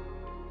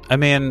 I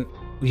mean,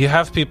 you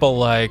have people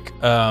like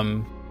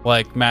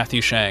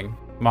Matthew Shang,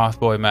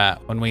 Mothboy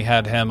Matt. When we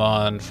had him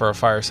on for a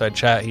fireside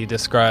chat, he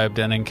described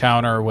an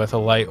encounter with a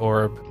light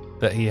orb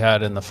that he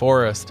had in the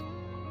forest.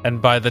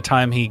 And by the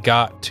time he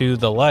got to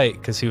the light,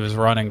 because he was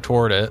running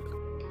toward it,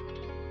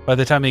 by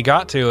the time he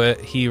got to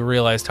it, he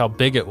realized how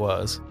big it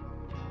was.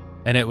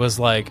 And it was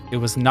like, it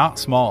was not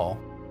small,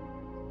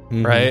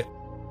 right?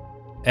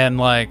 And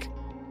like,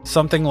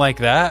 something like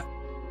that,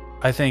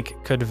 I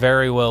think, could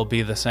very well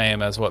be the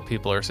same as what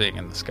people are seeing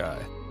in the sky.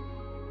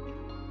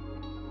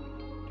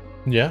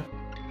 Yeah.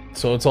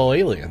 So it's all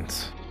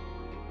aliens.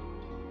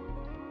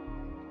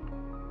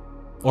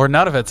 Or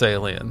none of it's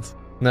aliens.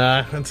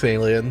 Nah, it's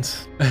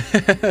aliens.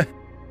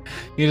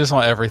 You just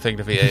want everything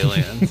to be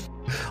aliens.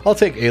 I'll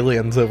take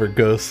aliens over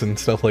ghosts and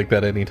stuff like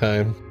that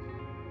anytime.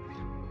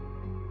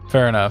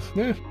 Fair enough.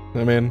 Yeah,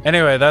 I mean...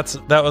 Anyway, that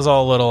was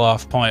all a little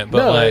off point,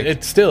 but no, like...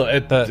 it's still...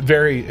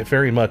 very,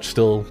 very much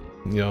still,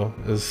 you know,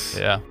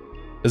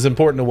 is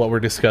important to what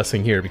we're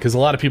discussing here, because a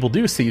lot of people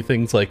do see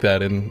things like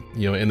that in,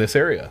 you know, in this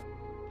area.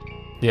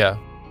 Yeah,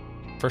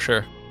 for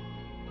sure.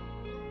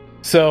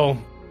 So,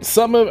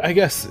 some of, I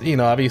guess, you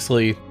know,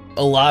 obviously...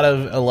 A lot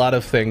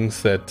of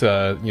things that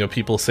you know,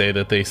 people say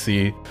that they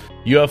see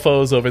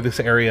UFOs over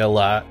this area a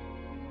lot.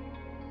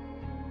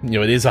 You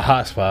know, it is a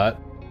hotspot,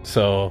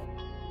 so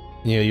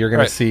you know, you're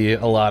going to see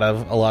a lot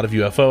of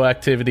UFO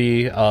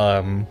activity.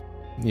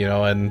 You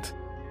know, and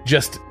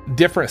just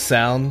different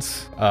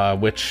sounds,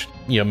 which,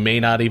 you know, may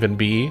not even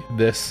be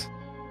this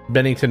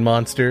Bennington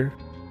monster.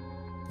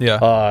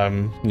 Yeah.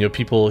 You know,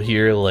 people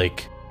hear,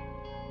 like,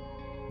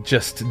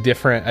 just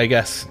different, I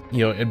guess,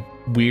 you know,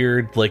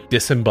 weird, like,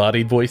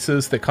 disembodied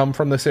voices that come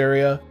from this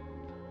area.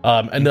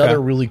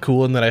 Another really cool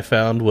one that I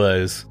found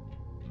was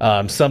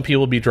some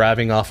people will be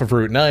driving off of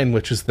Route 9,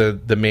 which is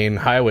the main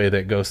highway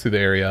that goes through the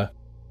area,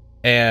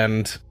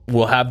 and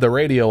we'll have the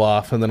radio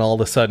off, and then all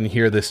of a sudden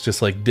hear this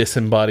just, like,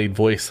 disembodied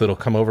voice that'll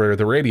come over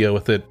the radio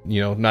with it,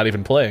 you know, not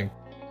even playing.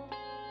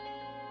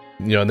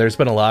 You know, and there's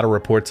been a lot of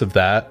reports of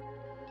that.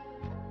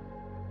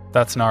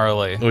 That's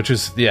gnarly. Which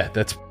is,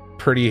 that's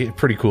pretty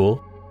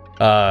cool.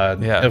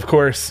 Of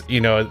course,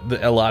 you know,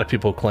 a lot of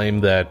people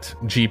claim that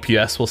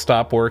GPS will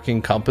stop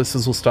working,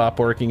 compasses will stop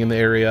working in the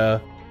area.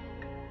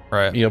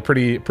 Right. You know,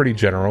 pretty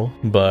general,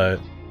 but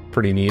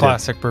pretty neat.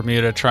 Classic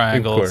Bermuda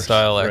Triangle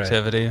style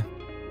activity. Right.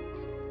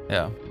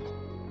 Yeah.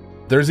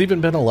 There's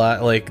even been a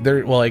lot, like,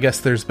 I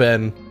guess there's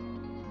been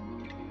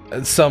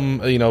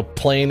some, you know,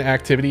 plane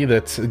activity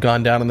that's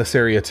gone down in this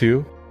area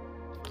too.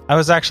 I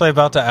was actually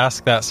about to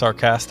ask that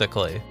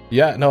sarcastically.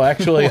 Yeah, no,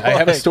 actually, I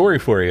have a story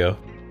for you.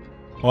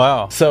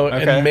 Wow. So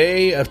in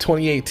May of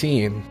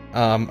 2018,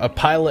 a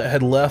pilot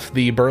had left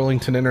the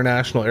Burlington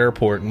International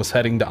Airport and was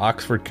heading to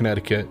Oxford,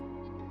 Connecticut,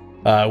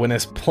 when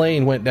his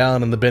plane went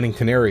down in the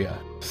Bennington area.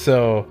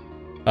 So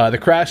the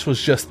crash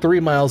was just 3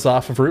 miles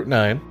off of Route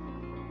 9.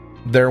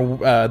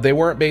 they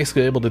weren't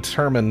basically able to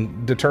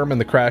determine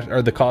the crash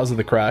or the cause of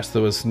the crash.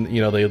 There was,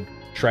 they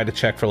tried to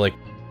check for like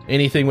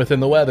anything within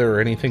the weather or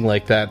anything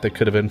like that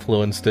could have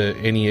influenced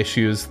any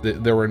issues.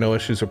 There were no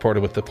issues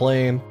reported with the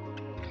plane.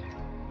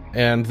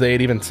 And they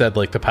had even said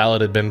like the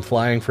pilot had been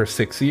flying for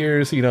 6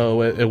 years.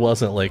 It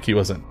wasn't like he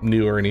wasn't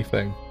new or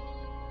anything.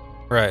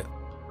 Right.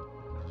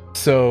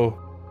 So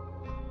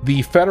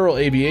the Federal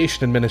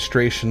Aviation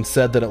Administration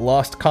said that it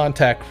lost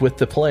contact with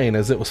the plane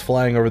as it was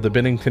flying over the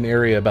Bennington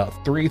area about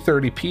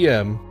 3:30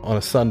 p.m. on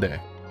a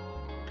Sunday.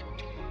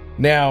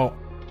 Now,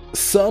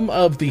 some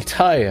of the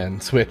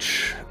tie-ins,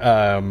 which,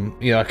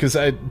 because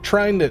I'm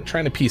trying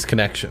to piece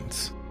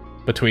connections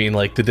between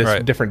like the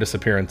different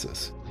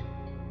disappearances.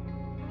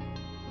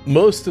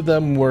 Most of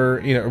them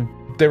were,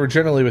 they were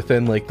generally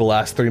within like the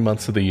last 3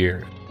 months of the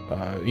year.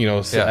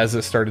 As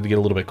it started to get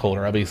a little bit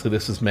colder. Obviously,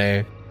 this is May,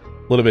 a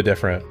little bit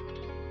different.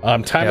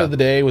 Time of the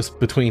day was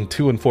between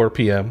 2 and 4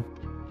 p.m.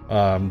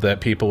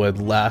 That people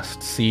would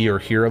last see or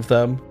hear of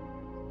them.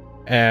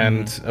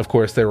 And, of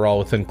course, they were all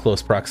within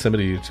close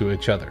proximity to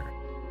each other.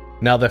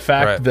 Now, the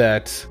fact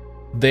that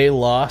they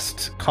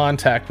lost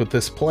contact with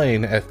this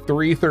plane at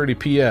 3:30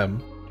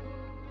 p.m.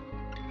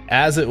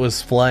 as it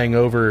was flying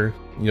over,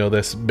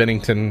 this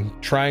Bennington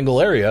Triangle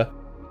area,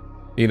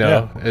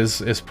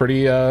 is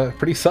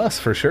pretty sus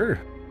for sure.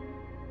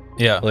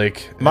 Yeah.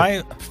 Like,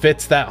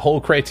 fits that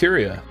whole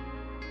criteria.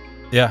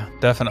 Yeah,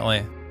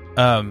 definitely.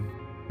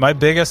 My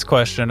biggest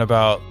question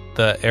about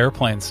the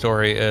airplane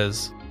story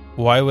is,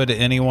 why would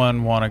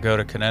anyone want to go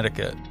to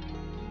Connecticut?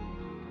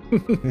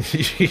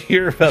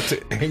 You're about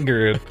to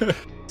anger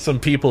some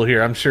people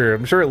here. I'm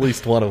sure at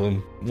least one of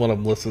them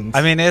listens.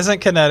 I mean, isn't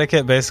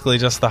Connecticut basically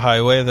just the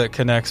highway that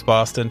connects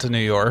Boston to New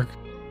York?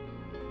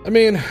 I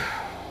mean,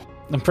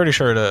 I'm pretty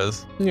sure it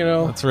is.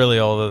 That's really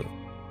all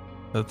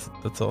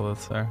that's all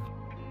that's there.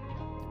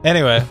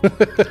 Anyway,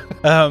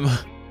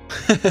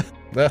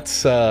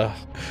 that's all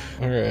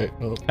right.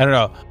 Well, I don't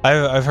know.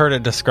 I've heard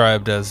it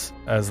described as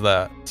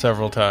that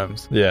several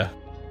times. Yeah.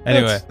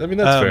 Anyway,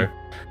 that's fair.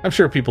 I'm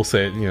sure people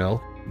say it.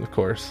 Of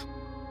course.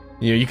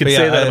 You can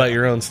say that about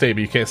your own state,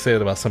 but you can't say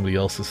it about somebody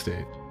else's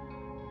state.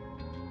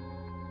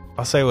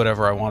 I'll say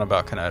whatever I want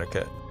about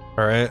Connecticut.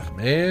 All right,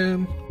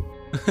 man.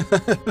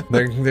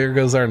 there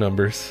goes our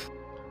numbers.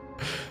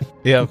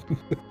 Yep.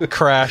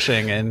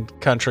 Crashing in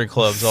country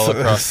clubs all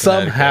across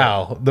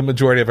somehow the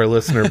majority of our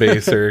listener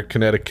base are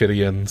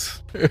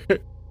Connecticutians.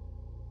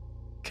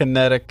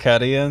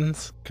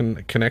 Connecticutians?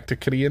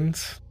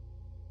 Connecticutians?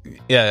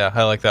 Yeah,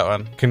 I like that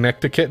one.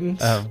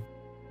 Connecticutans?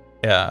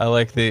 Yeah, I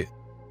like the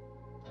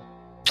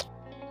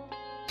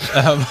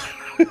I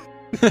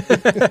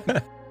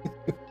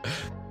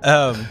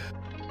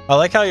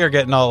like how you're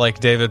getting all like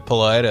David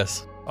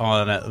Paulides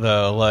on it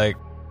though, like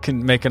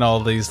making all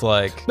these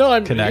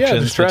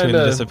connections between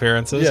the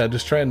disappearances. Yeah,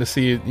 just trying to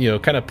see,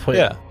 kind of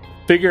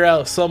figure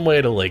out some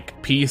way to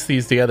like piece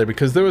these together,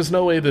 because there was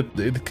no way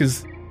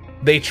because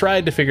they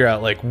tried to figure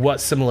out like what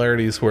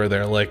similarities were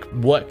there, like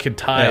what could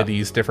tie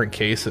these different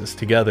cases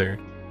together.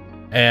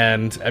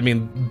 And I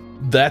mean,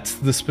 that's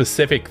the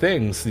specific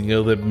things,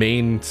 the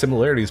main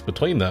similarities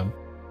between them.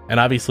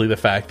 And obviously the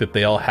fact that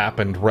they all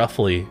happened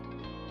roughly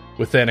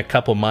within a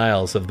couple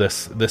miles of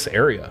this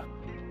area.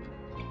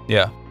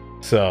 Yeah.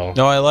 So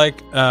no, I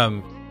like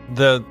a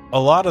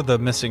lot of the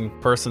missing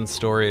person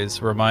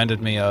stories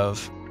reminded me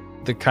of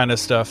the kind of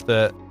stuff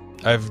that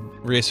I've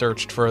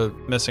researched for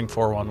Missing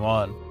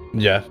 411.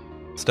 Yeah.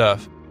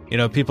 Stuff.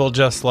 People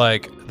just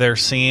they're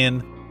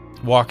seen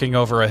walking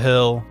over a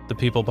hill, the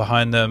people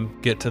behind them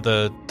get to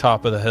the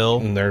top of the hill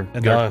and they're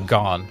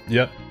gone.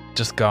 Yep.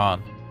 Just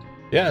gone.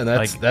 Yeah, and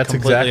that's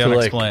exactly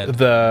unexplained. like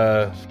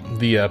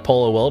the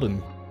Paula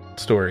Weldon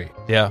story.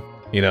 Yeah.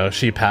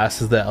 She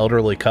passes the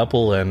elderly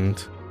couple,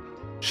 and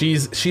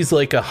she's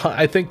like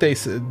I think they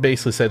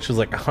basically said she's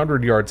like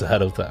 100 yards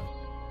ahead of them.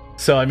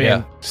 So I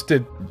mean, just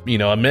did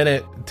a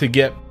minute to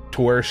get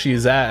to where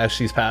she's at as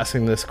she's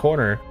passing this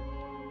corner,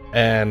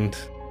 and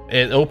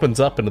it opens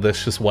up into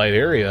this just white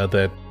area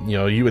that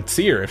you would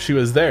see her if she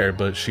was there,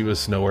 but she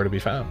was nowhere to be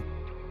found.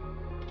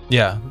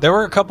 Yeah, there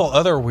were a couple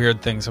other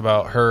weird things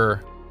about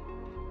her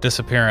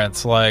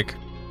disappearance. Like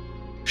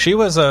she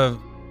was a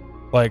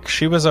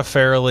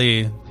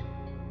fairly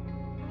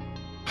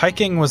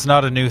hiking was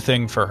not a new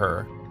thing for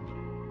her.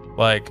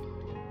 Like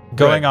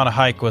going on a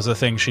hike was a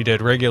thing she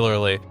did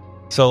regularly.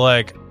 So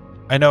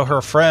I know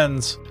her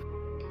friends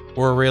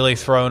were really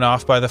thrown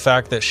off by the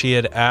fact that she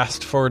had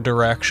asked for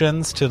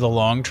directions to the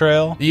long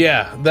trail.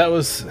 Yeah, that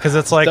was because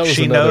it's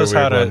she knows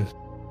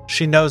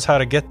how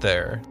to get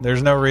there.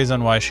 There's no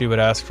reason why she would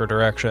ask for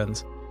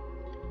directions.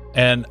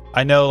 And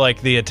I know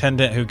the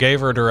attendant who gave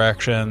her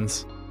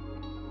directions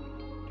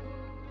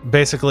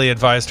basically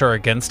advised her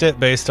against it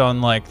based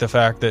on the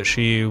fact that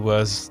she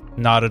was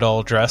not at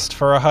all dressed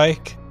for a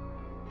hike.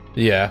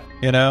 Yeah.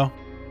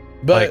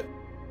 But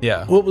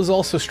yeah. What was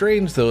also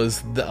strange though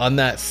is on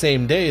that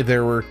same day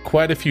there were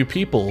quite a few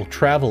people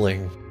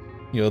traveling,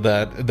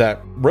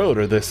 that road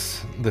or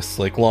this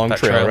long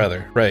trail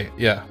rather. Right.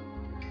 Yeah.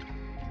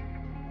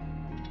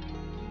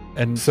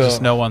 And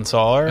just no one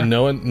saw her? And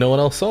no one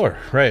else saw her,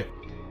 right.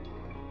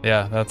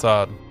 Yeah, that's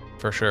odd,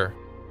 for sure.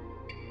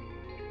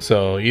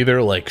 So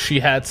either like she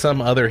had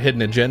some other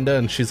hidden agenda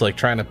and she's like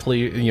trying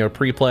to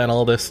pre-plan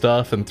all this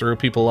stuff and throw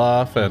people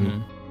off,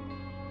 and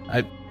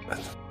I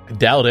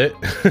doubt it.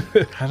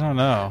 I don't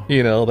know.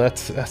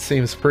 That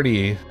seems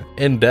pretty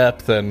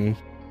in-depth, and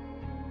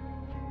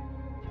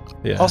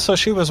yeah. Also,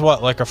 she was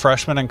what, like a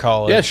freshman in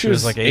college? Yeah, she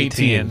was like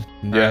 18, right?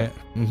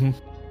 Yeah.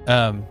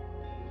 Mm-hmm.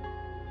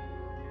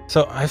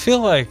 So I feel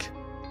like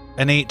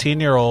an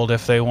 18-year-old,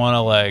 if they want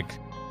to like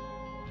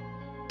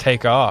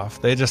take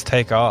off, they just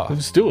take off.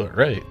 Just do it,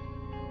 right?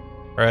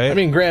 Right? I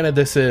mean, granted,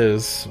 this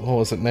is, what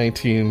was it,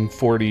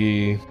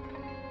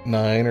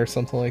 1949 or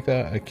something like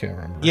that? I can't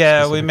remember.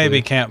 Yeah, we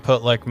maybe can't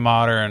put like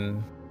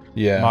modern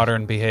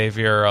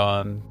behavior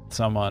on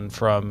someone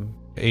from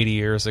 80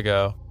 years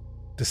ago.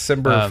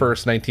 December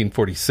 1st,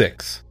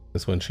 1946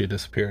 is when she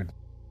disappeared.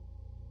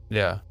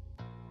 Yeah.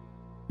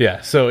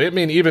 Yeah, so I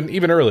mean,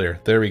 even earlier.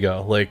 There we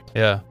go. Like,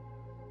 yeah.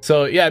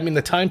 So yeah, I mean,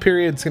 the time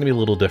period's going to be a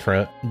little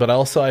different, but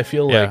also I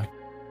feel like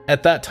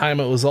at that time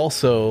it was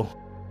also,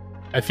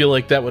 I feel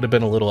like that would have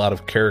been a little out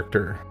of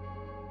character,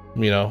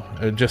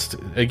 just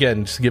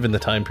given the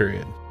time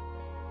period.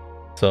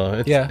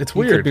 So it's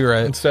weird. You could be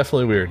right. It's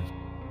definitely weird.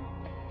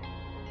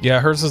 Yeah,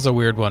 hers is a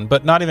weird one,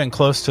 but not even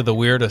close to the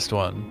weirdest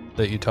one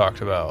that you talked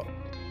about.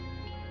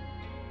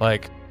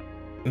 Like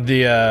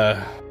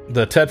the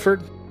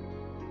Tedford.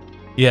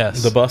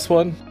 Yes, the bus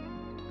one.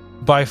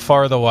 By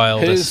far the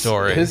wildest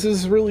story. His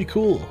is really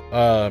cool.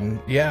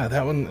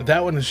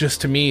 That one is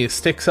just, to me, it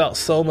sticks out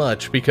so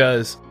much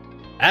because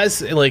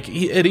as like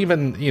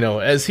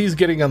as he's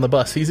getting on the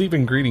bus, he's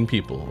even greeting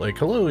people like,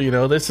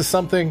 hello, this is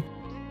something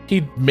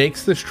he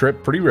makes this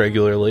trip pretty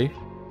regularly.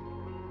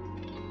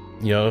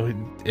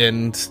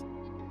 And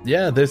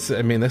yeah, this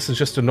is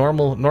just a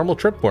normal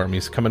trip for him.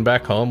 He's coming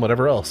back home,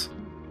 whatever else.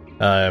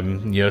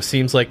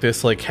 Seems like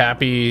this like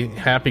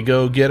happy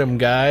go get him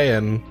guy,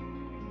 and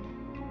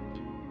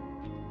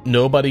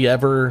nobody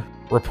ever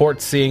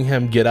reports seeing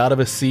him get out of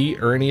a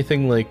seat or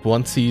anything, like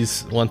once he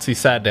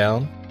sat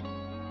down.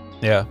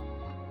 Yeah.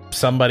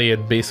 Somebody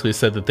had basically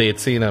said that they had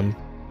seen him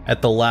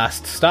at the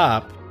last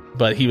stop,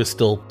 but he was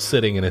still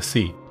sitting in his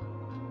seat.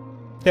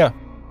 Yeah.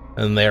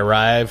 And they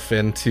arrive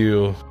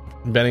into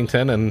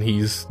Bennington and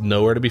he's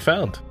nowhere to be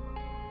found.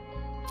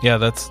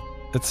 Yeah,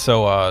 it's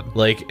so odd.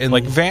 Like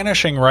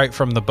vanishing right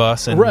from the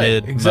bus in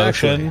mid-motion.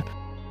 Exactly.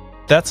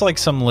 That's like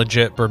some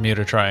legit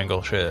Bermuda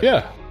Triangle shit.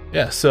 Yeah.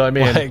 Yeah, so I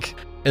mean,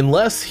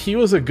 unless he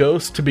was a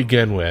ghost to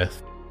begin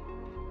with,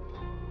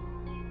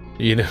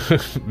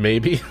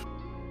 maybe.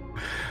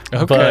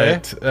 Okay.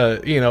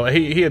 But,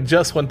 he had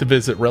just went to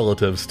visit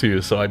relatives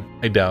too, so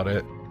I doubt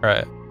it.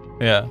 Right.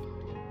 Yeah.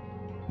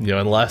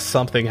 Unless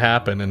something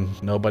happened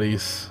and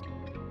nobody's,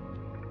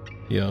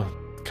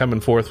 coming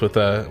forth with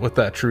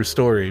that true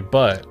story.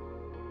 But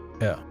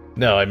yeah.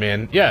 No, I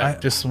mean,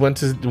 just went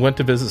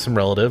to visit some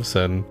relatives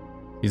and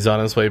he's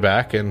on his way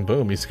back and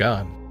boom, he's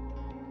gone.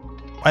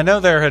 I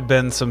know there had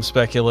been some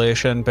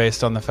speculation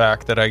based on the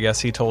fact that I guess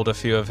he told a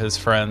few of his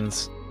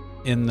friends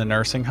in the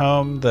nursing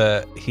home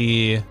that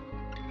he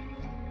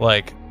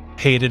like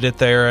hated it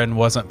there and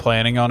wasn't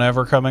planning on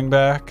ever coming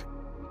back.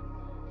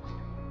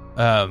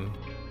 I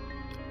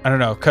don't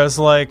know, cause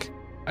like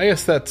I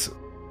guess that's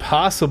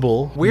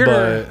possible.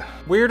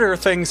 Weirder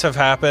things have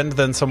happened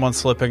than someone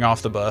slipping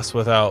off the bus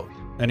without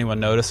anyone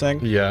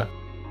noticing. Yeah,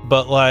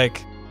 but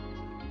like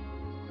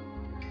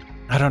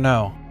I don't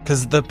know,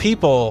 cause the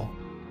people,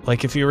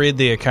 like if you read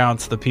the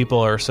accounts, the people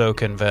are so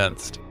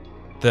convinced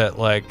that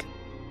like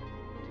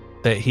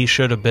that he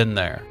should have been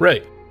there.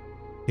 Right.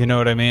 You know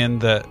what I mean?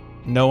 That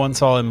no one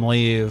saw him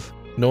leave.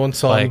 No one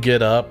saw him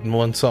get up. No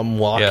one saw him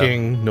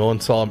walking. Yeah. No one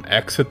saw him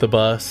exit the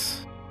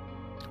bus.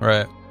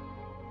 Right.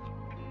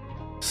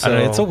 So, I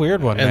don't know, it's a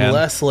weird one, man.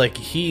 Unless like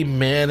he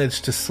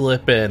managed to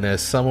slip in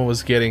as someone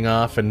was getting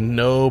off and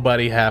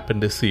nobody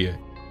happened to see it.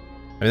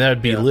 I mean, that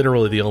would be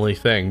literally the only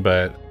thing,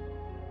 but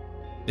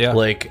yeah.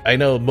 Like, I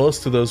know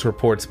most of those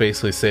reports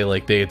basically say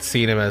like they had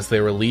seen him as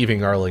they were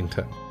leaving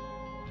Arlington.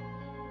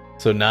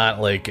 So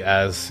not like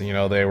as,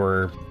 they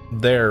were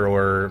there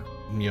or,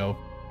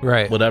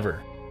 right.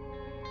 whatever.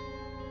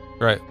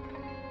 Right.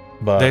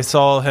 But they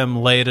saw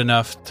him late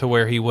enough to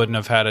where he wouldn't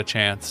have had a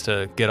chance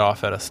to get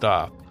off at a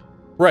stop.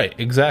 Right,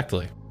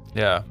 exactly.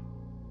 Yeah.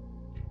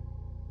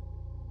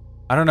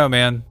 I don't know,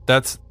 man.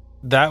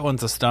 That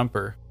one's a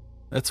stumper.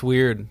 That's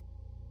weird.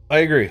 I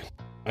agree.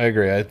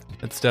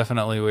 It's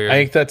definitely weird. I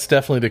think that's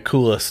definitely the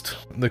coolest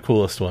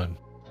one.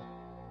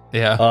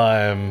 Yeah.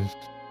 I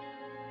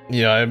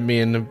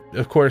mean,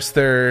 of course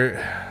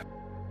I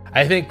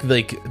think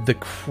like the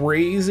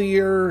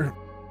crazier,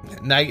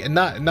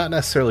 not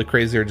necessarily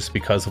crazier just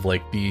because of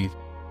like the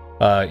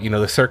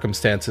the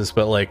circumstances,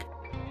 but like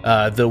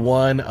the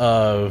one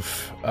of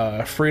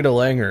Frida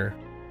Langer,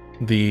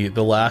 the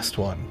last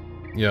one,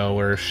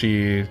 where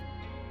she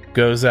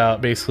goes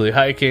out basically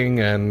hiking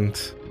and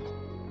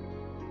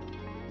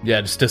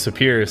just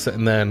disappears,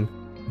 and then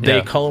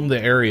they comb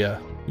the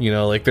area You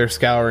know, like they're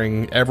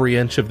scouring every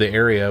inch of the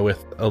area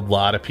with a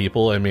lot of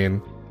people. I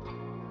mean,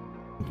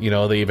 you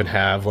know, they even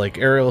have like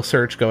aerial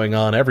search going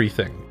on,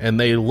 everything. And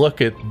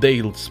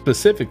they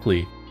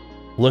specifically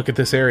look at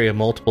this area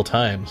multiple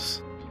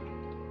times.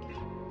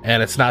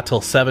 And it's not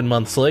till 7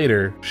 months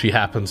later she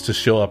happens to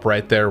show up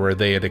right there where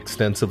they had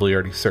extensively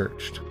already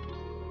searched.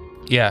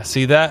 Yeah,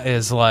 see, that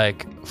is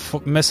like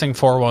missing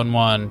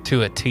 411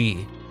 to a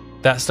T.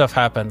 That stuff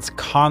happens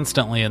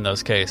constantly in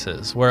those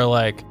cases where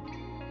like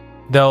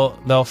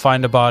they'll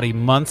find a body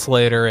months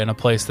later in a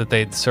place that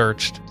they'd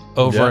searched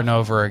over and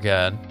over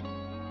again.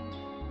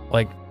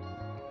 Like,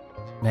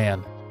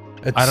 man,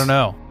 I don't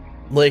know.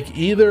 Like,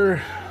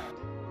 either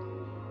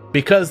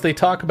because they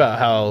talk about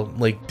how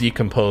like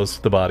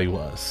decomposed the body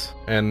was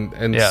and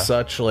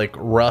such like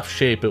rough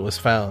shape it was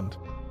found.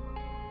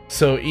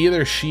 So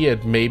either she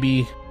had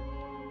maybe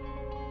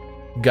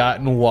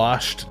gotten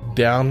washed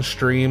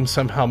downstream,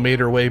 somehow made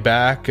her way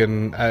back,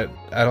 and I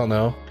don't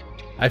know.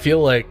 I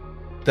feel like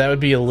that would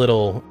be a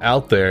little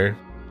out there,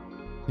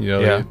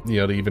 to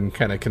even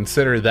kind of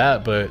consider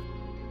that, but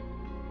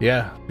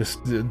yeah, just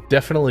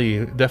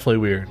definitely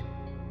weird.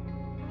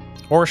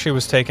 Or she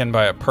was taken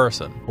by a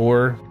person.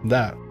 Or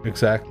that,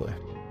 exactly.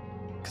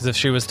 Because if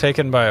she was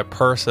taken by a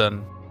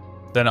person,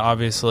 then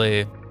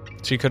obviously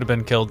she could have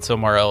been killed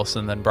somewhere else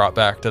and then brought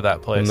back to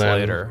that place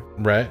later.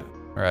 Right.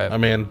 Right. I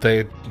mean,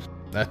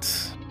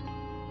 that's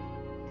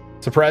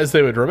surprised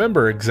they would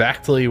remember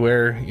exactly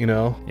where,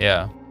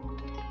 Yeah.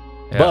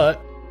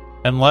 But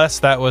unless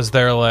that was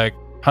their like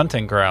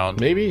hunting ground.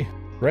 Maybe.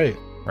 Right.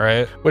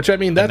 Right. Which, I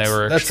mean, that's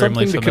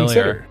something familiar to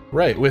consider.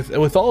 Right.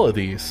 With all of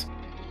these.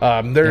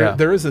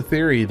 There is a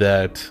theory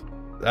that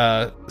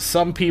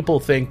some people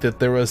think that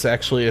there was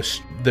actually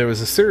there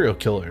was a serial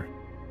killer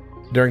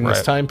during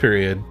this time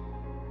period,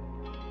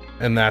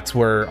 and that's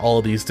where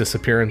all these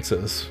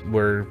disappearances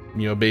were,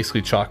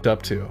 basically chalked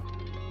up to.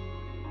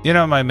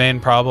 My main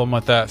problem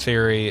with that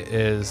theory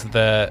is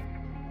that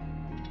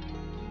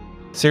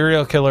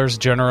serial killers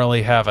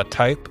generally have a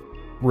type.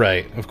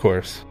 Right, of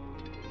course.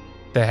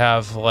 They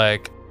have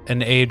like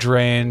an age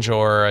range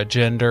or a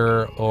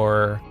gender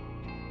or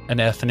an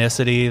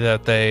ethnicity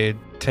that they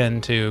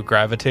tend to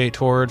gravitate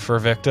toward for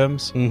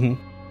victims. Mm-hmm.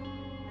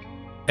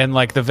 And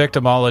like the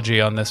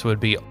victimology on this would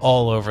be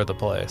all over the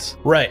place.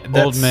 Right.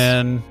 Old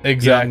men,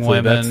 exactly. young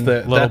women,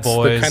 little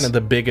boys. That's kind of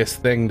the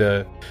biggest thing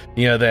that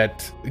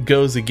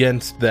goes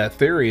against that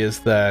theory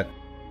is that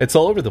it's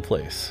all over the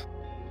place.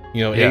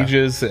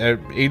 Ages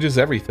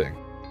everything.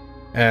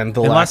 And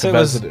the lack of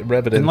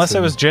evidence. Unless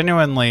it was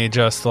genuinely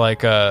just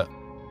like a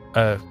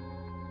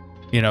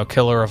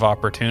killer of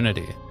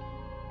opportunity.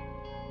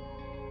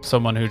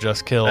 Someone who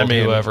just killed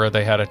whoever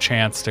they had a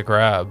chance to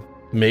grab.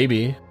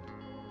 Maybe.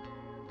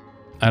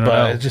 I don't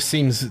know. It just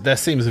seems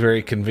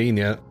very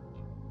convenient.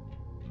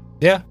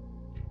 Yeah.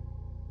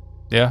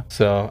 Yeah.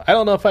 So I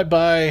don't know if I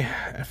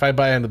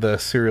buy into the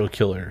serial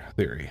killer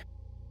theory.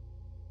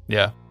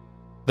 Yeah.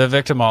 The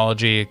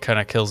victimology kind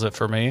of kills it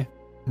for me.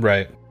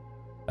 Right.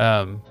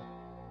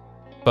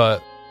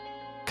 But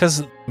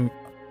because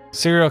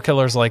serial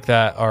killers like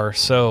that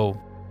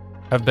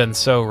have been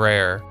so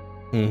rare.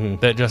 Mm-hmm.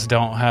 That just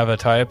don't have a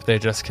type. They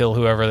just kill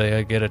whoever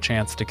they get a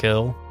chance to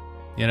kill,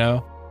 Yeah,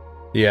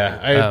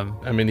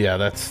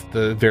 that's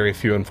the very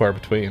few and far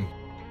between.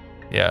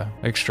 Yeah,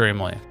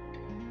 extremely.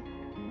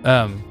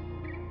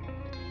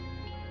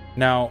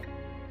 Now,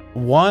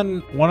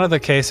 one of the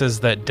cases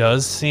that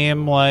does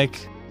seem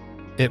like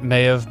it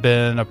may have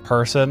been a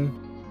person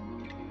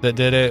that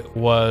did it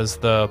was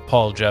the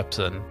Paul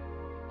Jepson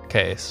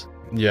case.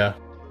 Yeah.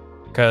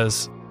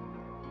 Because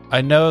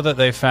I know that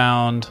they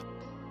found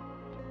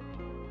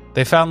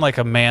like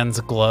a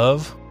man's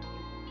glove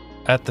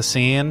at the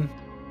scene,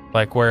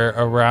 like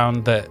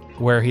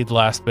where he'd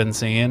last been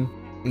seen.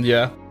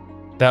 Yeah.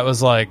 That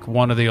was like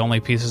one of the only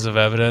pieces of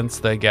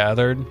evidence they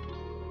gathered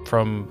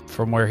from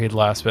where he'd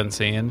last been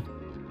seen,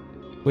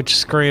 which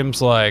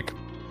screams like,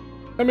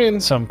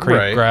 some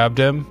creep grabbed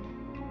him,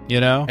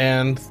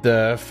 And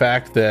the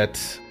fact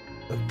that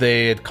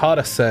they had caught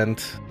a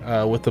scent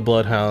with the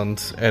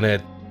bloodhounds and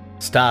it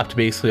stopped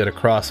basically at a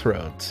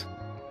crossroads.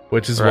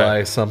 Which is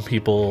why some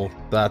people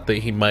thought that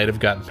he might have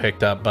gotten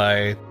picked up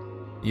by,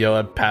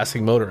 a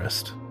passing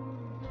motorist.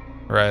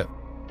 Right.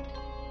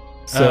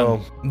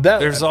 So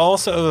there's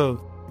also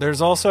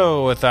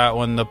with that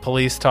one, the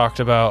police talked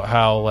about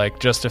how like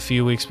just a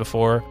few weeks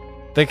before,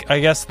 I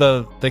guess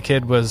the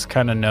kid was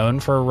kind of known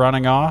for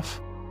running off.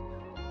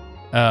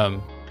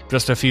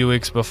 Just a few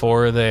weeks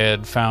before they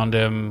had found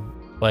him,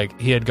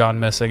 like he had gone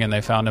missing, and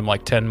they found him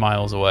like 10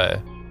 miles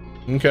away.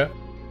 Okay.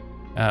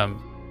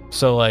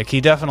 So, like,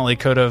 he definitely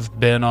could have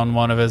been on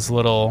one of his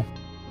little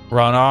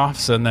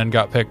runoffs and then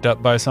got picked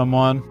up by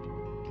someone.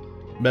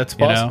 That's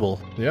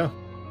possible, yeah.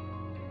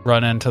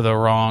 Run into the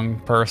wrong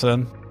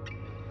person.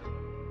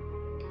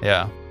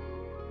 Yeah.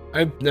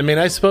 I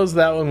suppose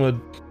that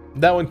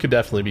one could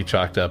definitely be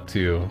chalked up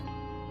to,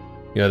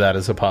 that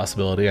is a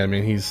possibility.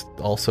 He's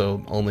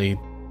also only,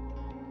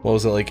 what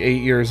was it, like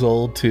 8 years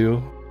old,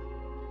 too?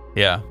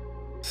 Yeah.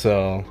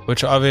 So,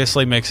 which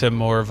obviously makes him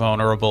more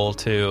vulnerable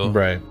to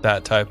right.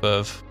 that type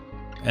of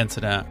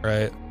incident,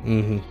 right?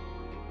 Mm-hmm.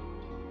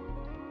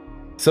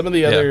 Some of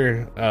the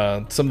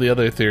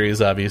other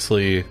theories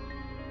obviously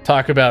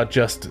talk about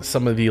just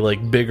some of the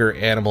like bigger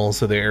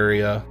animals of the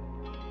area.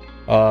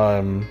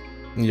 That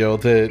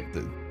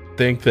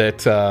think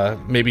that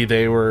maybe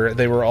they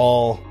were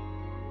all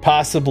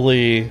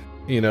possibly,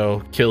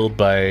 killed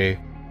by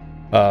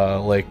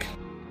like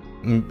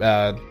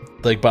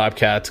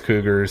bobcats,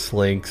 cougars,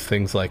 lynx,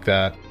 things like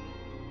that.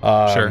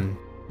 Sure.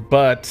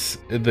 But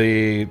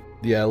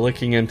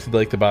looking into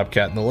like the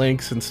bobcat and the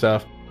lynx and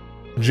stuff,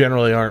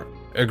 generally aren't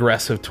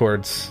aggressive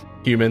towards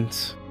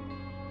humans.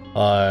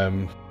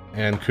 And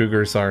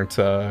cougars aren't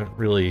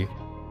really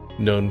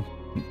known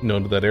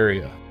to that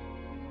area.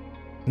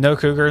 No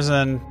cougars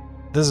in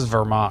this is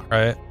Vermont,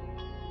 right?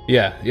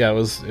 Yeah, it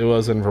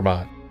was in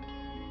Vermont.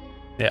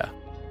 Yeah.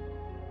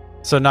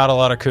 So not a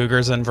lot of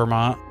cougars in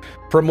Vermont?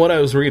 From what I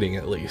was reading,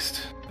 at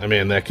least. I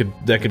mean, that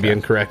could be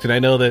incorrect. And I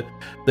know that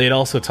they'd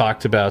also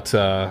talked about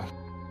an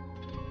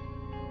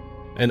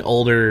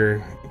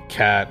older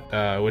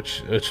cat,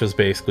 which was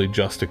basically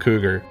just a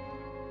cougar,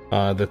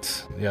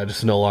 that's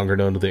just no longer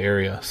known to the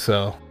area.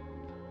 So,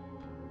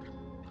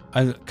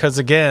 because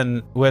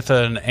again, with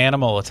an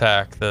animal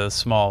attack, the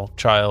small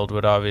child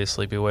would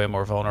obviously be way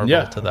more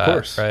vulnerable to that,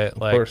 course, right?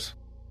 Like, of course.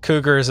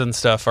 Cougars and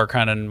stuff are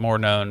kind of more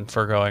known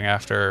for going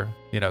after,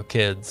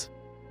 kids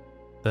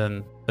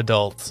than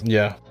adults.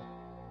 Yeah.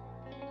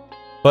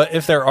 But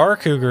if there are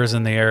cougars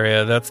in the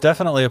area, that's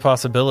definitely a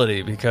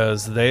possibility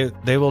because they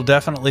will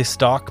definitely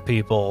stalk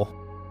people,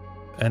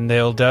 and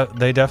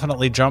they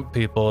definitely jump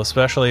people,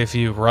 especially if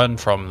you run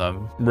from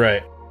them.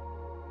 Right.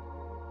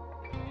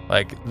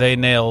 Like they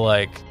nail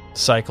like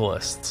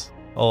cyclists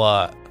a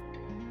lot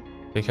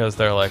because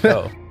they're like,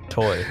 oh,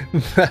 toy.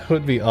 That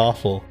would be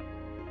awful.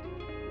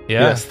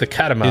 Yeah. Yes, the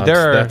catamount.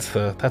 That's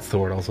the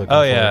word I was looking for.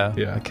 Oh yeah,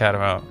 the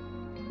catamount.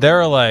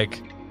 There are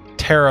like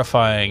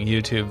terrifying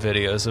YouTube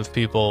videos of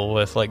people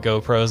with like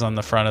GoPros on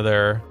the front of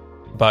their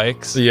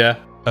bikes. Yeah.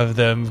 Of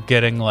them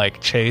getting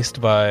like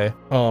chased by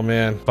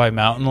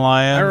mountain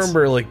lions. I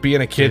remember like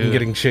being a kid and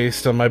getting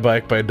chased on my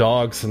bike by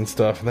dogs and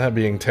stuff, and that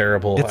being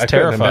terrible. It's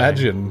terrifying.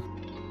 Couldn't imagine.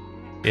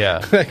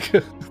 Yeah.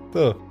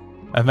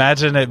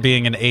 Imagine it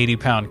being an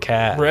 80-pound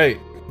cat. Right.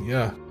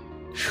 Yeah.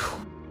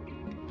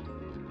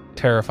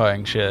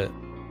 Terrifying shit.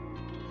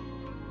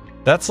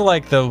 That's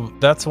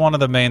one of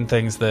the main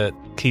things that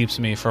keeps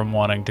me from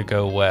wanting to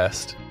go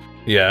west.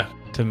 Yeah.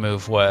 To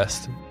move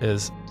west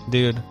is,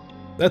 dude.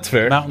 That's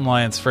fair. Mountain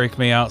lions freak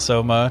me out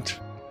so much.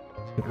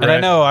 Right. And I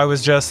know I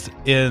was just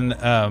in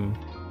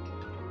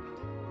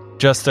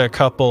just a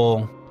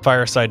couple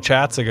fireside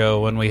chats ago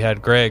when we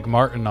had Greg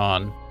Martin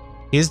on.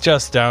 He's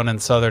just down in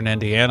southern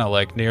Indiana,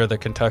 like near the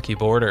Kentucky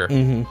border.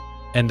 Mm-hmm.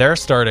 And they're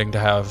starting to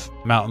have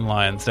mountain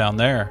lions down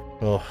there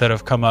that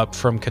have come up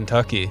from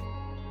Kentucky.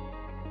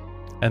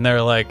 And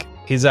they're like,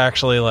 he's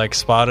actually like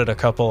spotted a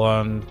couple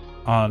on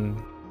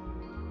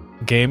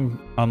game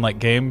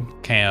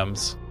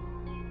cams,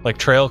 like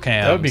trail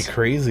cams. That would be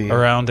crazy.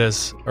 Around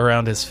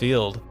his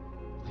field.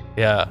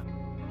 Yeah.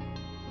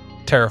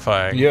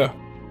 Terrifying. Yeah.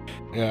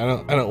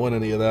 Yeah, I don't want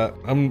any of that.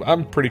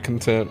 I'm pretty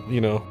content,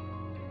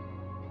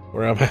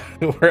 where I'm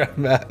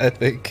at, I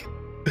think.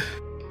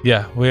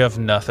 Yeah, we have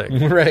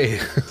nothing. Right.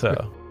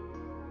 So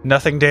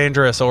nothing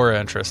dangerous or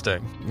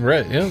interesting.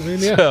 Right. Yeah. I mean,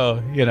 yeah.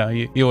 So,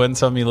 you win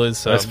some, you lose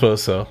some. I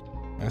suppose so.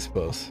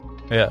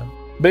 Yeah.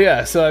 But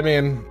yeah, so I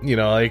mean,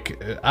 like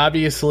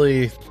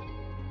obviously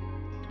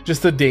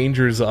just the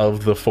dangers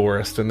of the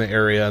forest and the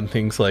area and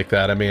things like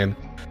that. I mean,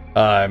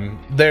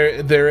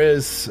 there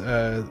is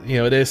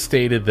it is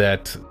stated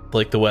that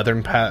like the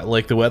weather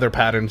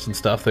patterns and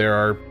stuff there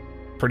are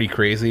pretty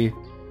crazy.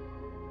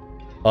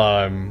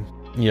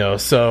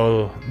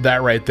 So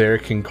that right there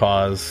can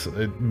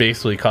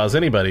basically cause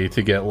anybody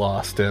to get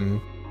lost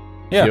in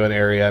an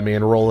area. I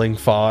mean, rolling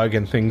fog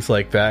and things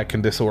like that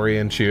can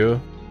disorient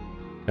you.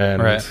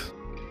 And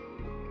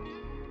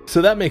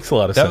so that makes a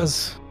lot of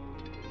sense.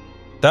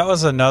 That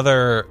was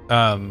another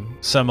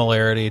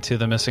similarity to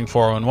the missing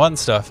 411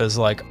 stuff is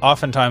like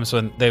oftentimes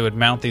when they would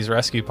mount these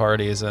rescue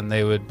parties and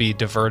they would be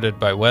diverted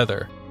by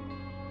weather.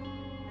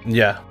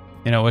 Yeah.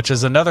 Which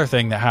is another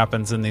thing that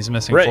happens in these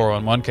missing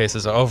 411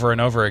 cases over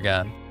and over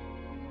again.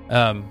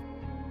 To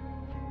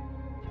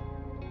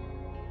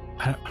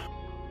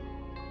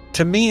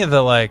me,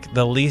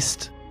 the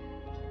least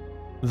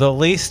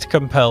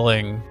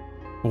compelling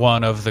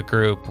one of the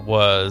group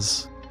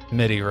was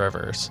Mitty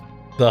Rivers,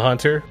 the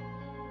hunter.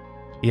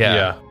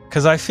 Yeah,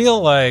 because I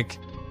feel like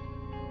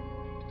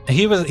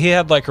he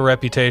had like a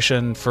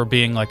reputation for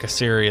being like a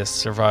serious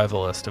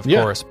survivalist, of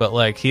course, but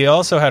like he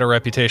also had a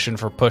reputation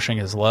for pushing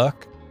his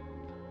luck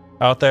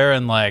out there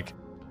and like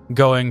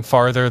going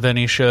farther than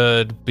he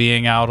should,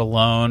 being out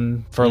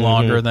alone for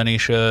longer than he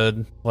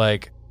should,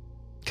 like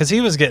because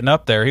he was getting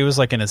up there. He was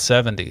like in his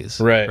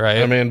 70s,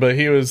 right? I mean, but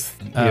he was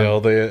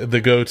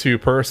the go-to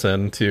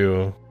person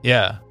to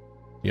that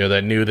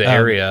knew the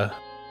area.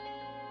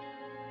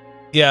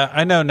 Yeah,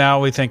 I know now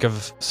we think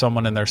of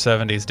someone in their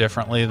 70s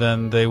differently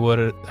than they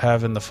would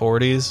have in the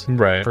 40s.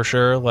 Right. For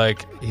sure.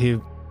 Like, he,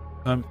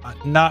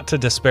 not to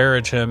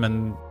disparage him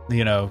and,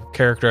 you know,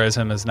 characterize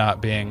him as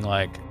not being,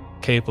 like,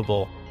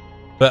 capable,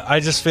 but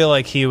I just feel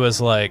like he was,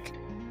 like,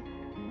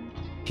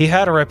 he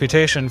had a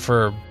reputation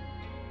for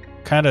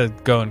kind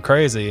of going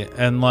crazy,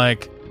 and,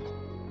 like,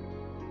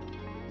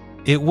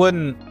 it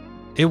wouldn't,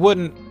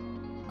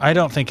 I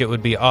don't think it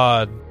would be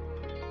odd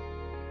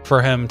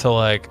for him to,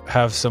 like,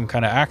 have some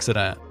kind of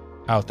accident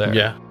out there.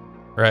 Yeah.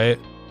 Right?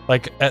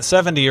 Like, at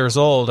 70 years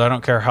old, I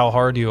don't care how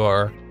hard you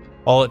are,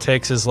 all it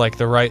takes is, like,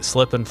 the right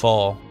slip and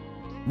fall.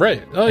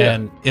 Right. Oh, yeah.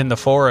 And in the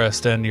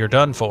forest, and you're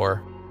done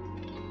for.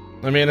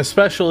 I mean,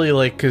 especially,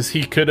 like, because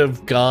he could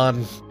have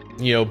gone,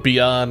 you know,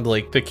 beyond,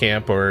 like, the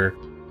camp or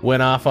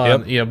went off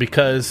on, you know,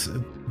 because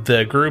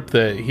the group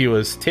that he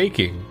was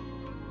taking,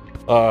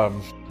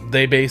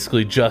 they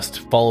basically just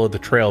followed the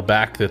trail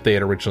back that they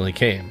had originally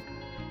came.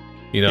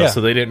 You know,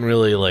 so they didn't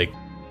really, like,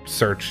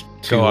 search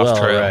too Go off well,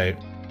 trail. right?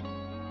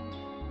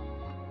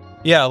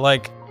 Yeah,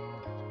 like,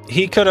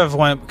 he could have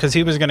went, because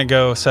he was going to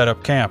go set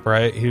up camp,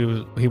 right?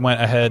 He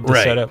went ahead to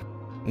set up.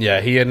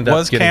 Yeah, he ended up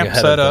Was getting camp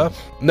ahead set of up?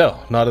 them. No,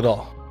 not at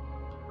all.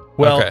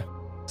 Well, Okay.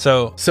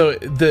 So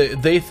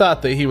they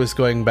thought that he was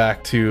going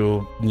back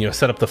to, you know,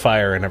 set up the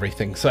fire and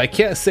everything. So I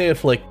can't say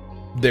if, like,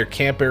 their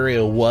camp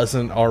area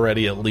wasn't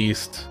already at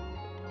least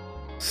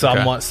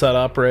somewhat set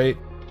up, right?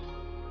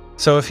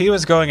 So if he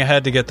was going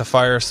ahead to get the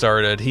fire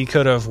started, he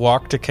could have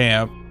walked to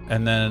camp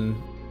and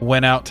then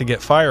went out to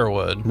get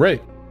firewood.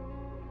 Right.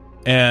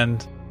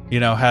 And, you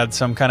know, had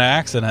some kind of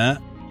accident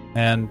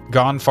and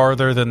gone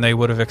farther than they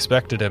would have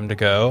expected him to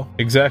go.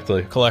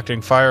 Exactly.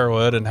 Collecting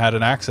firewood and had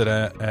an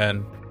accident,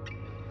 and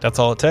that's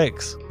all it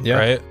takes. Yeah.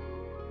 Right?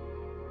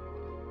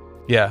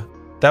 Yeah.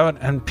 That would,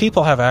 and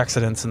people have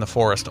accidents in the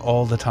forest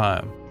all the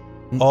time.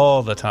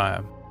 All the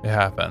time it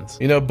happens.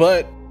 You know,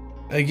 but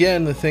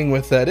again, the thing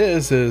with that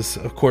is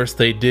of course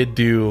they did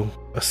do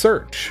a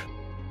search.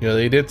 You know,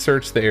 they did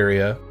search the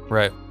area.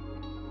 Right.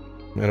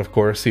 And of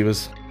course he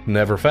was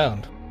never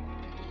found.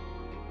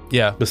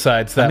 Yeah.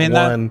 Besides that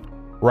one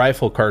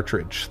rifle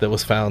cartridge that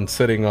was found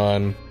sitting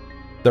on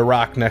the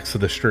rock next to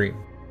the stream.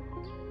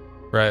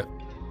 Right.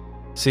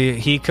 See,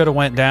 he could have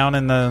went down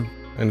in the...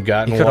 And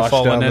gotten he could have washed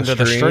fallen down into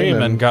the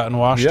stream and gotten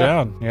washed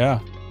down. Yeah.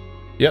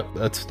 Yep,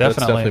 that's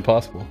definitely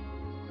possible.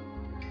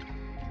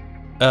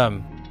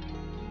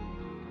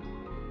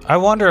 I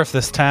wonder if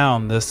this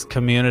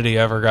community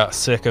ever got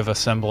sick of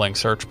assembling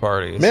search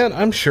parties. Man,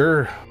 I'm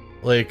sure.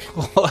 Like,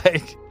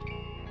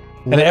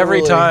 and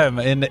every time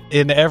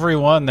in every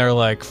one, they're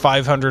like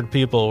 500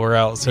 people were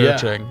out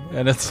searching,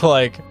 and it's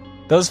like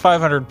those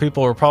 500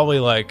 people were probably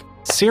like,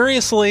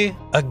 seriously,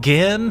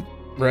 again?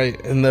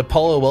 Right. And the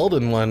Paula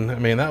Weldon one, I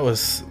mean, that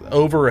was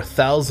over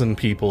 1,000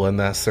 people in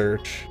that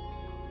search.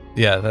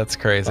 Yeah, that's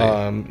crazy.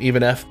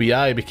 Even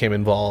FBI became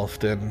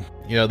involved, and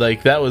you know,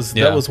 like that was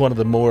one of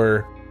the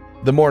more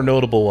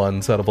notable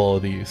ones out of all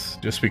of these,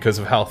 just because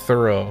of how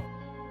thorough,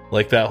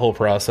 like, that whole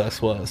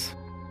process was.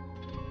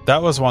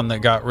 That was one that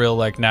got real,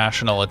 like,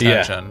 national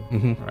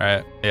attention,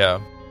 right? Yeah.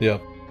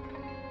 Yep.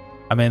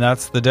 I mean,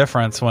 that's the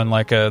difference when,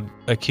 like, a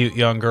cute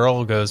young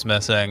girl goes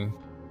missing,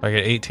 like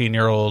an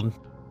 18-year-old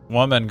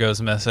woman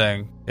goes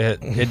missing.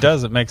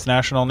 It makes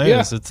national news.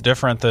 Yeah. It's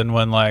different than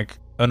when, like,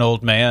 an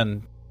old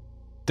man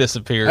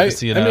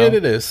disappears, you know? I mean,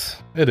 it is.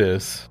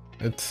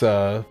 It's,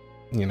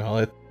 you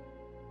know,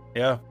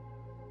 yeah.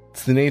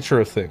 It's the nature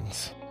of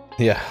things.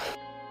 Yeah.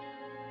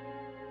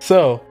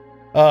 So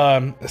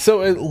a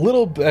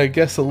little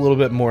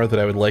bit more that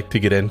I would like to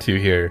get into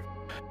here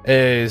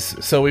is,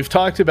 so we've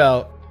talked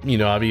about, you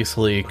know,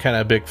 obviously kind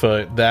of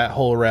Bigfoot, that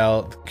whole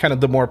route, kind of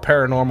the more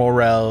paranormal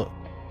route,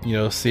 you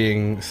know,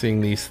 seeing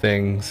these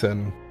things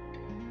and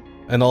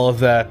all of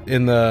that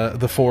in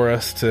the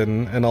forest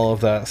and all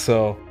of that.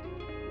 So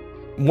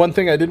one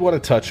thing I did want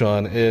to touch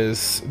on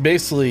is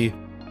basically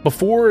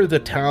before the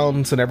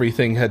towns and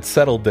everything had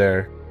settled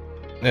there,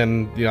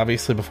 and you know,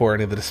 obviously before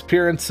any of the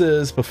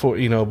disappearances,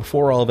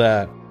 before all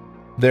that,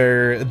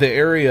 the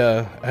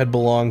area had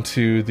belonged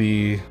to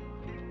the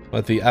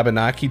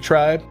Abenaki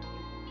tribe,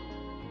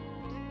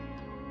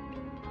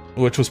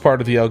 which was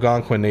part of the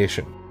Algonquin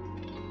Nation.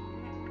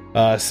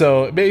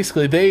 So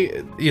basically,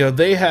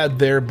 they had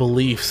their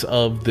beliefs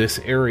of this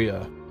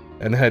area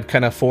and had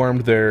kind of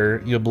formed their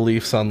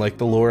beliefs on, like,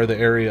 the lore of the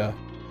area.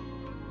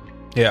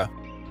 Yeah.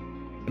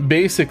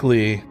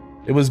 Basically,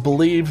 it was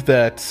believed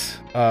that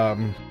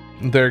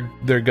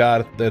their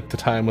god at the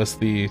time was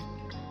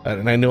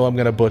and I know I'm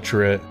gonna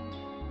butcher it,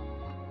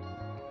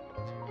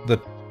 the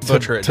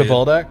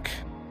Tvaldak,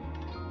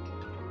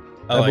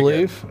 I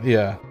believe.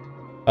 Yeah.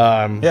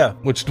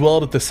 Which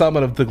dwelled at the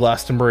summit of the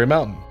Glastonbury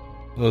Mountain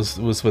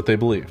was what they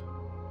believed.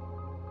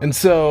 And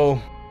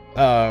so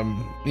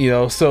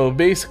so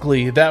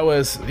basically that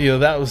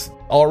was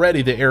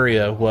already, the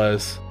area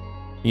was,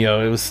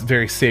 it was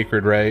very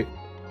sacred, right?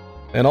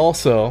 And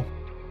also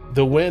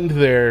the wind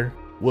there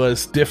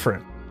was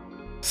different.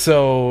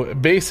 So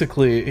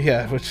basically,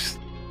 word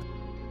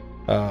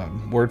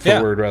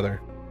for word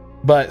rather.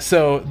 But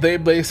so they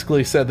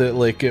basically said that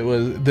like the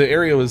wind in the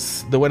area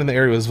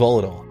was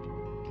volatile.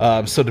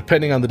 So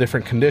depending on the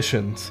different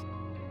conditions,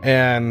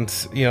 and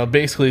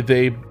basically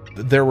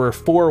there were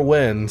 4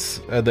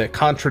 winds that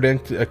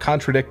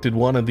contradicted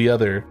one of the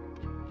other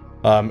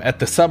at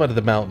the summit of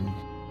the mountain.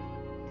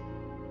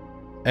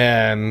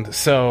 And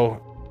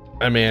so,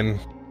 I mean,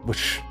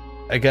 which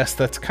I guess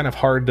that's kind of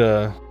hard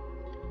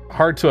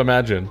to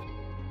imagine.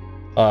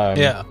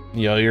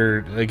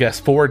 You're, I guess,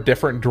 4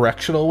 different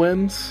directional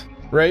winds,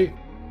 right?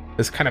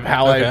 Is kind of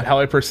how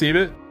I perceive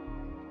it.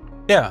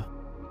 Yeah.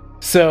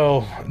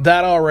 So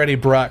that already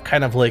brought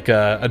kind of like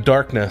a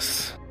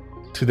darkness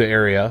to the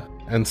area,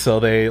 and so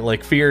they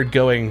like feared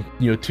going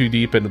too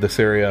deep into this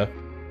area.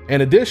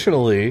 And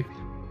additionally,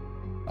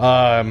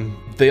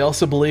 they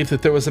also believed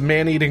that there was a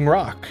man-eating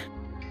rock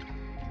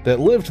that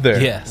lived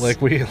there. Yes.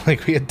 Like we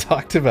had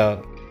talked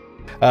about,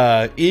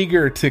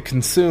 eager to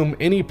consume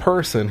any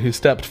person who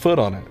stepped foot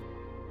on it.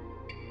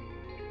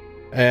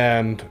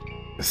 And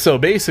so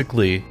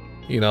basically,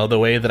 the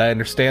way that I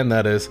understand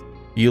that is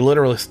you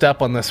literally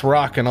step on this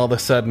rock and all of a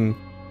sudden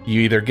you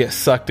either get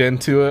sucked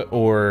into it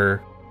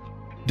or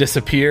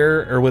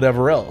disappear or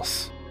whatever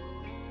else.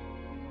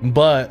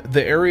 But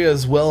the area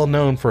is well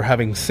known for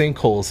having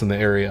sinkholes in the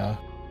area,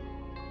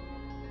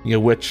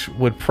 which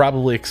would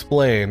probably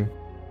explain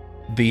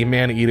the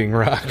man-eating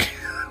rock.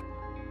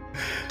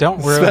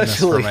 Don't ruin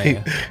Especially this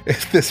for me.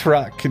 if this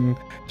rock can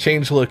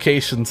change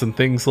locations and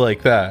things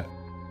like that.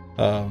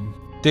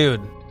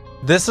 Dude,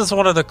 this is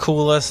one of the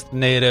coolest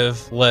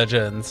native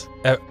legends.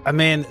 I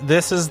mean,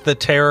 this is the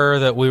terror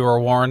that we were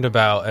warned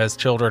about as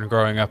children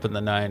growing up in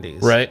the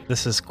 90s. Right.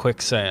 This is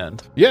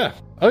quicksand. Yeah.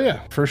 Oh,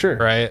 yeah, for sure.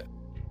 Right?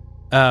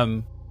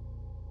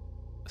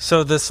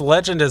 So this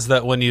legend is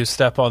that when you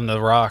step on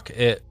the rock,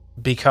 it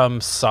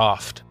becomes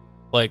soft,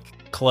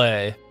 like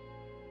clay,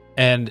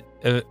 and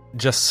it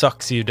just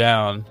sucks you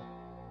down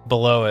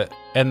below it.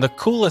 And the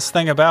coolest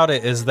thing about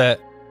it is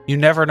that you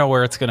never know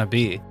where it's going to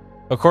be.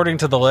 According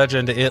to the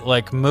legend, it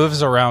like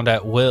moves around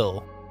at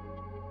will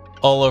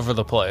all over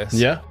the place.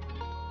 Yeah.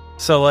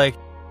 So like,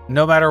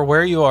 no matter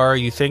where you are,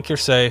 you think you're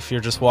safe. You're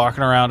just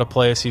walking around a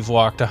place you've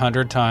walked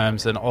 100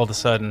 times, and all of a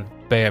sudden,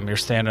 bam, you're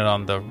standing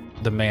on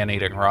the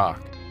man-eating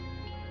rock,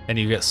 and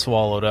you get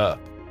swallowed up.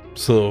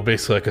 So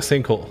basically like a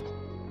sinkhole.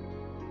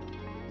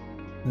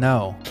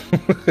 No.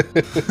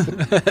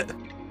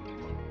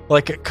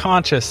 Like a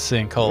conscious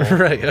sinkhole.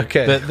 Right,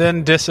 okay. That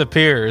then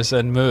disappears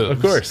and moves.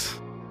 Of course.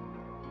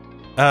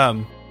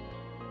 No,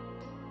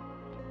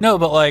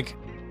 but like,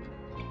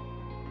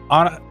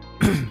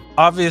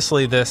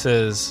 obviously this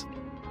is,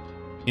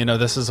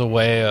 this is a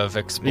way of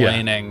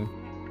explaining,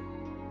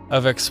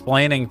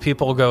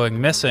 people going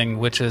missing,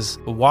 which is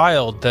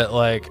wild that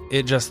like,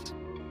 it just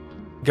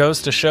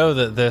goes to show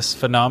that this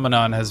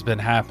phenomenon has been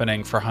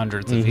happening for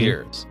hundreds of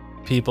years.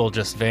 People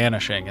just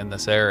vanishing in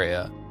this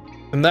area.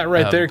 And that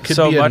right there could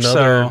so be much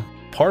another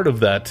part of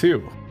that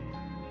too.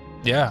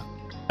 Yeah.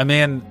 I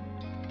mean,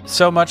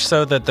 so much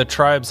so that the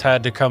tribes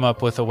had to come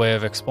up with a way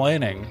of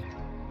explaining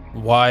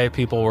why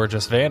people were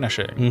just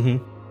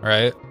vanishing.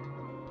 Right?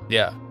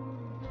 Yeah.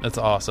 That's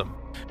awesome.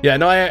 Yeah,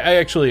 no, I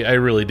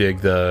really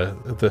dig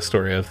the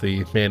story of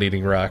the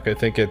man-eating rock. I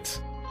think it's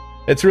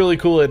really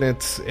cool, and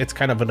it's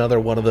kind of another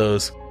one of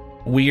those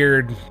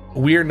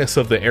weirdness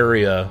of the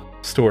area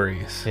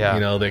stories.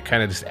 Yeah. They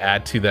kind of just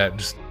add to that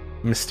just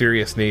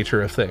mysterious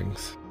nature of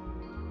things.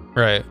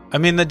 Right. I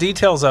mean, the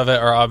details of it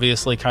are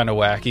obviously kind of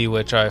wacky,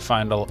 which I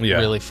find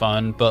really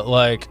fun, but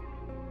like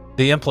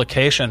the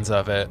implications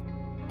of it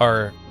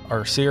are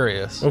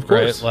serious. Of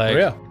course. Right?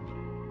 Like,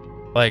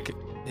 like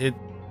it,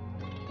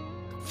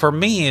 for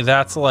me,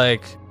 that's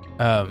like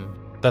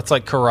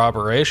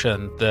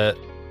corroboration that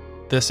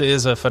this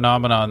is a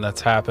phenomenon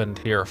that's happened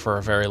here for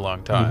a very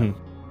long time.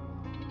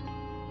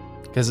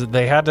 Because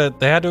they had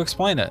to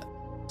explain it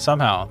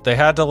somehow. They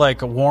had to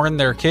like warn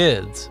their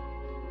kids.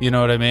 You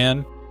know what I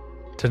mean?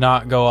 To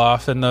not go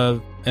off in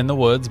the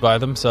woods by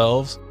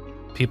themselves.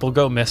 People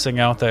go missing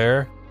out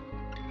there.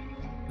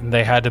 And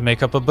they had to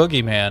make up a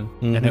boogeyman,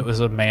 and it was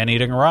a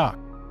man-eating rock,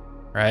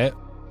 right?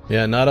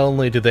 Yeah, not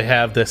only did they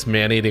have this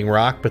man-eating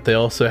rock, but they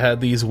also had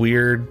these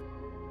weird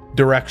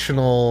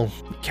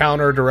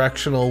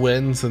counter-directional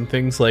winds and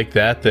things like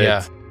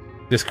that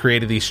just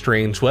created these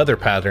strange weather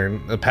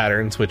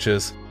patterns, which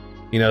is,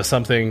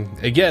 something,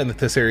 again, that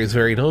this area is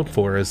very known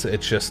for, is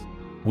it's just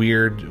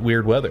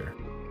weird weather.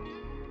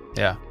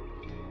 Yeah.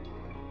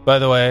 By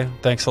the way,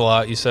 thanks a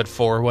lot. You said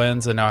 4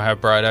 winds, and now I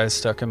have Bright Eyes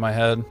stuck in my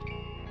head.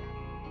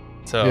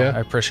 So I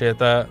appreciate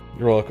that.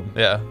 You're welcome.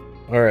 Yeah.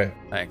 All right.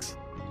 Thanks.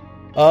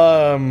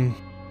 So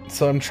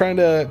I'm trying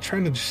to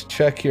just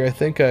check here. I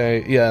think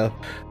there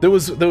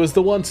was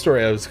the one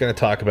story I was going to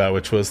talk about,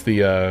 which was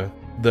the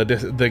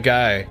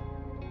guy.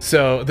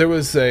 So there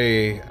was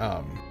a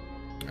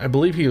I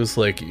believe he's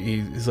like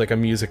a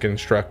music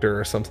instructor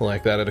or something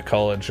like that at a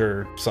college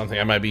or something.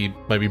 I might be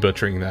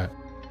butchering that.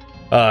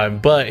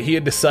 But he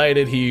had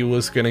decided he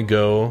was going to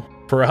go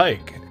for a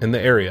hike in the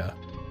area.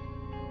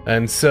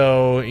 And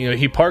so,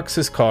 he parks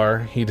his car,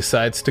 he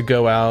decides to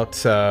go out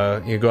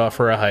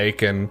for a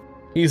hike, and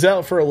he's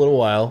out for a little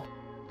while,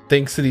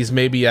 thinks that he's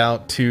maybe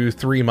out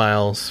 2-3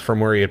 miles from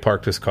where he had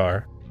parked his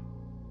car.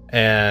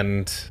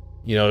 And,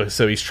 you know,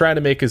 so he's trying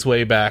to make his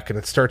way back, and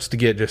it starts to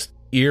get just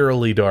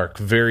eerily dark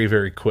very,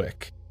 very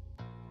quick.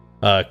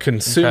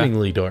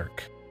 Consumingly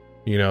dark,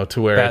 you know,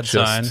 to where Bad it's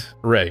just... sign.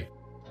 Right.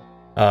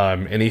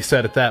 And he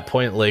said at that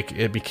point, like,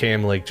 it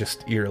became, like,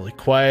 just eerily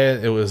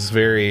quiet. It was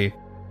very...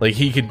 Like,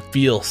 he could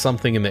feel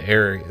something in the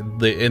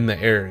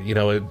air, you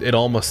know, it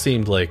almost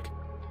seemed like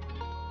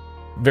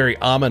very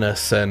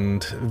ominous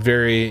and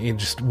very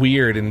just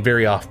weird and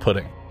very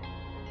off-putting.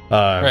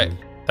 Right.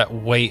 That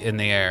weight in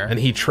the air. And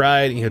he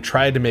tried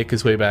to make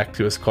his way back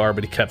to his car,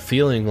 but he kept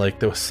feeling like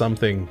there was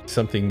something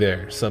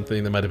there,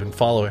 something that might have been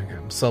following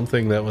him,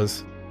 something that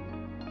was,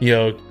 you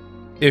know,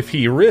 if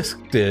he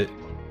risked it,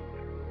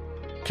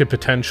 could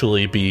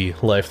potentially be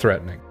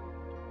life-threatening.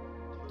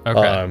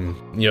 Okay.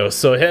 You know,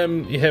 so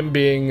him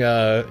being, you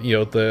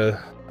know,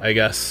 I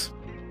guess,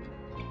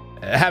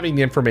 having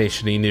the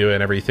information he knew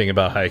and everything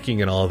about hiking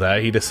and all of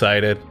that, he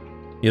decided,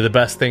 you know, the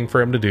best thing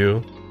for him to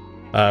do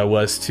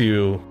was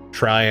to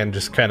try and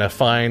just kind of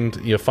find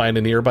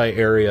a nearby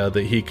area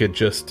that he could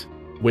just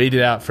wait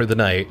it out for the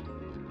night.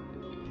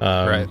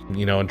 Right.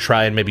 You know, and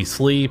try and maybe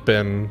sleep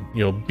and,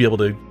 you know, be able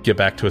to get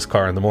back to his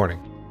car in the morning.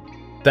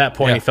 At that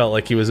point, Yeah. he felt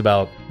like he was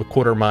about a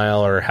quarter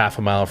mile or half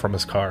a mile from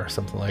his car,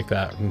 something like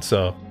that. And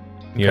so,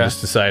 you know, Okay. just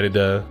decided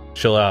to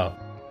chill out.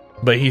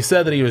 But he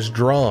said that he was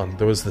drawn.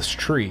 There was this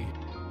tree.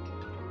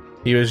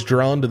 He was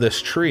drawn to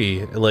this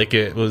tree. Like,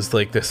 it was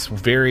like this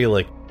very,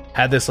 like,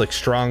 had this, like,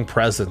 strong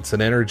presence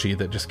and energy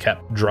that just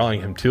kept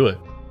drawing him to it.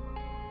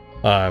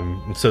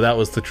 And so that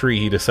was the tree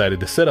he decided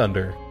to sit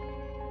under.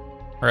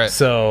 Right.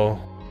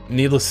 So,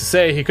 needless to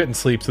say, he couldn't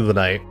sleep through the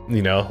night.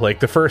 You know, like,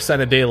 the first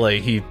sign of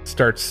daylight, he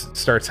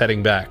starts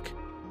heading back.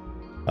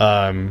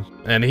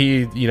 And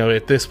he, you know,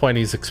 at this point,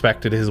 he's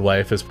expected his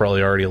wife has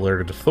probably already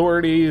alerted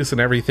authorities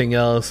and everything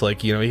else.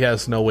 Like, you know, he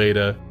has no way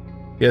to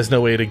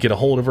get a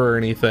hold of her or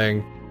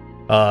anything.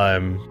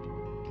 And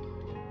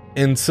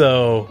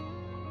so,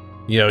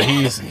 you know,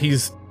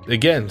 he's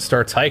again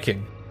starts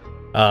hiking.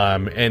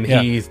 And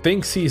he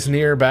thinks he's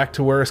near back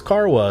to where his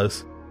car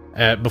was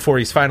before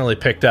he's finally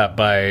picked up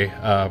by,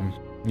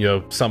 you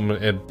know,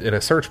 someone in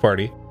a search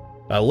party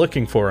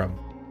looking for him.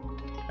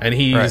 And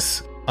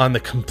he's on the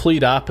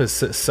complete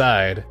opposite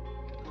side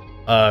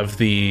of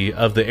the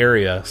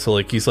area. So,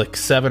 like, he's like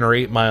 7 or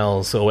 8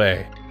 miles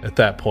away at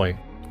that point.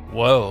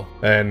 Whoa.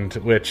 And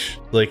which,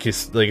 like I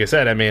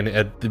said, I mean,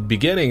 at the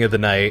beginning of the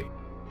night,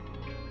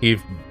 he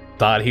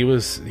thought he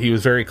was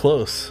very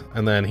close,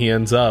 and then he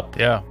ends up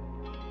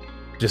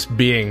just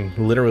being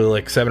literally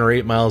like 7 or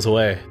 8 miles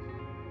away.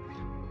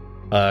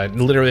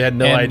 Literally had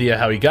no idea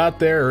how he got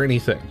there or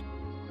anything.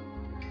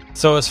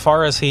 So as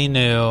far as he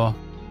knew,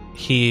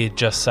 he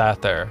just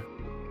sat there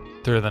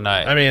through the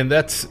night. I mean,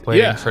 that's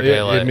waiting for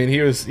daylight. I mean,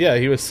 he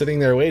was sitting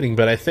there waiting,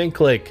 but I think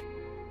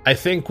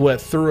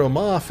what threw him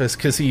off is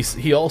because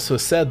he also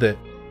said that,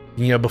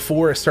 you know,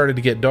 before it started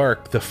to get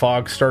dark, the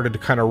fog started to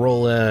kind of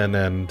roll in,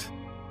 and,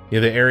 you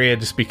know, the area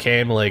just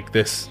became like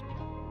this,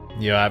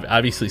 you know,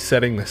 obviously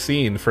setting the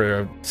scene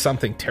for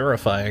something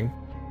terrifying.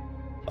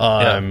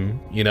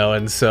 You know,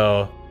 and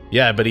so,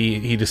 yeah, but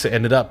he just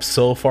ended up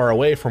so far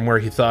away from where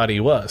he thought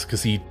he was,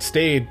 because he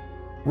stayed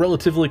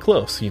relatively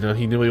close. You know,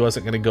 he knew he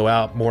wasn't going to go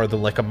out more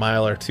than like a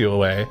mile or two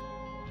away,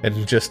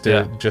 and just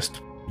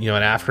you know,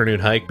 an afternoon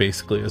hike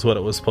basically is what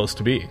it was supposed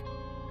to be.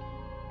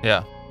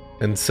 Yeah.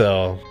 And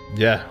so,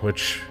 yeah,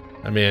 which,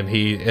 I mean,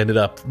 he ended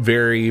up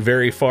very,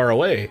 very far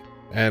away,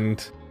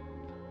 and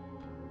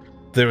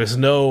there was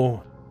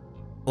no,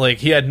 like,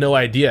 he had no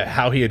idea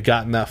how he had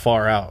gotten that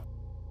far out.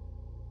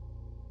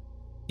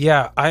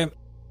 Yeah, I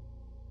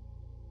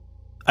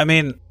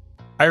mean,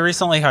 I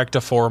recently hiked a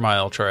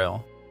 4-mile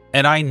trail,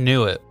 and I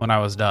knew it when I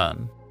was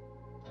done.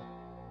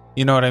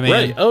 You know what I mean?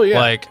 Right. Oh, yeah.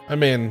 Like, I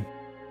mean,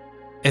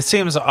 it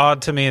seems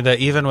odd to me that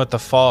even with the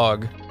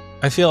fog,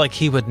 I feel like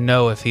he would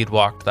know if he'd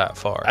walked that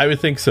far. I would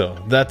think so.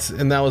 That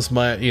was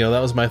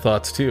my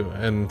thoughts too.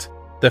 And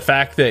the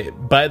fact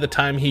that by the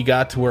time he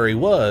got to where he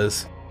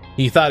was,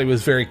 he thought he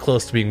was very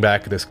close to being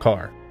back at his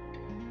car.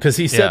 Because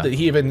he said that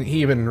he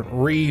even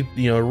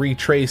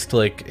retraced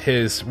like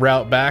his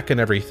route back and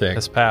everything.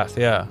 His path,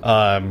 yeah.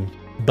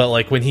 But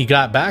like when he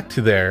got back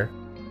to there,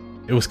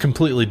 it was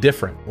completely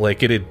different.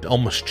 Like, it had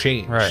almost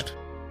changed. Right.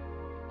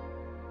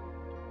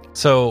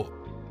 So,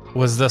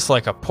 was this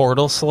like a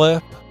portal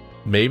slip?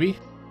 Maybe.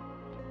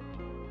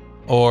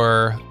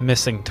 Or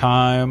missing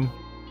time?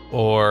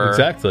 Or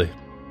Exactly.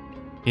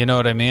 You know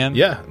what I mean?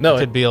 Yeah. No, it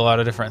could be a lot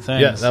of different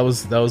things. Yeah, that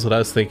was what I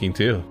was thinking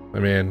too. I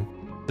mean,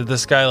 did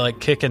this guy like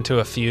kick into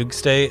a fugue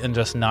state and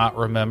just not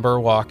remember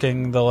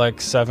walking the like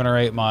 7 or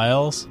 8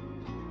 miles?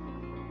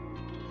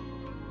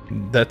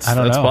 That's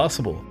know.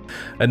 possible.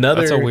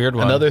 That's a weird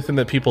one. Another thing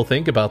that people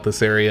think about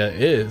this area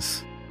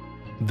is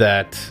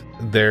that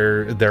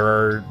there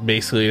are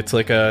basically,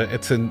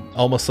 it's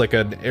almost like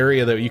an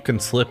area that you can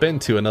slip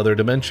into another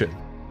dimension,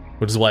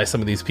 which is why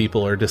some of these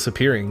people are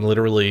disappearing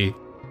literally.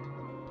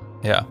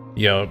 Yeah.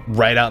 You know,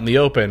 right out in the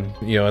open,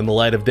 you know, in the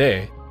light of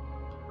day.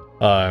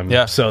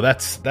 So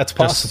that's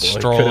possible.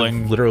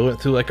 Strolling, it literally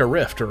went through like a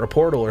rift or a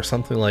portal or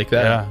something like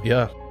that.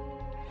 Yeah.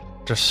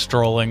 Just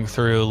strolling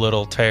through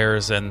little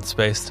tears in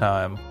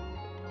space-time.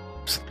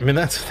 I mean,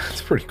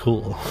 that's pretty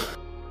cool.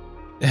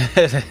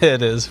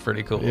 It is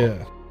pretty cool.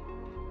 Yeah.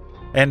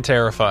 And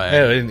terrifying.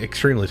 Yeah, and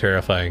extremely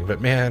terrifying.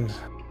 But man,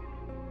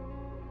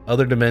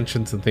 other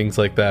dimensions and things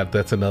like that,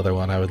 that's another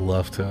one I would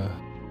love to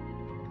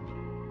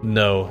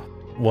know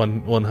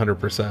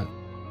 100%.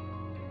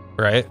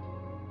 Right?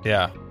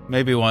 Yeah.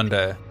 Maybe one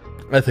day.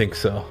 I think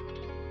so.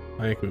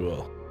 I think we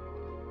will.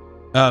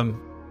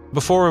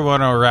 Before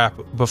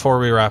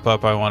we wrap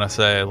up, I want to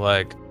say,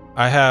 like,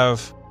 I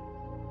have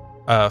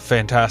a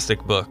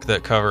fantastic book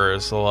that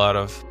covers a lot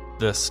of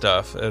this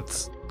stuff.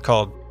 It's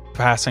called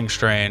Passing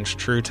Strange: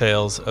 True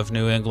Tales of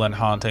New England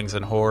Hauntings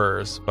and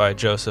Horrors by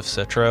Joseph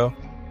Citro.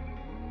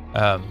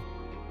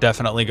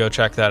 Definitely go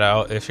check that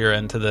out if you're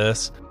into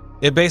this.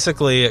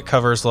 It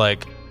covers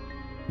like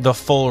the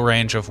full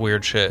range of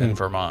weird shit in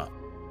Vermont.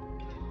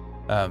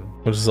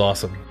 Which is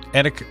awesome.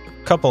 And a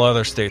couple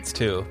other states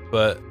too,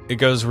 but it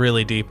goes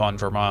really deep on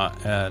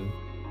Vermont, and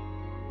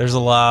there's a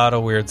lot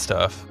of weird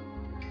stuff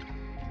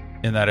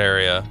in that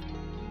area.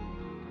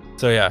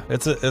 So yeah,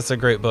 it's a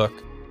great book.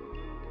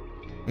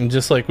 And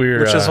just like we were,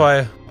 which is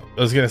why I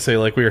was gonna say,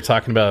 like we were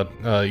talking about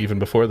even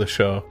before the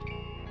show,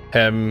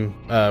 him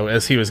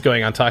as he was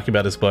going on talking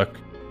about his book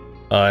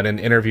in an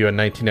interview in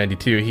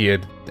 1992, he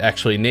had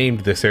actually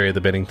named this area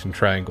the Bennington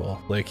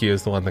Triangle. Like he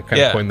was the one that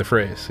kind of coined the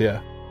phrase. Yeah.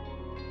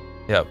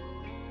 Yep.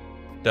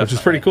 Definitely. Which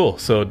is pretty cool.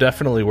 So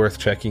definitely worth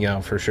checking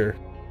out for sure.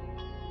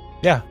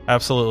 Yeah,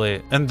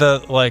 absolutely. And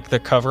the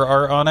cover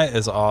art on it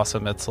is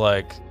awesome. It's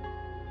like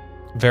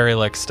very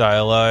like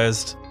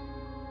stylized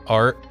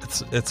art.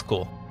 It's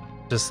cool.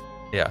 Just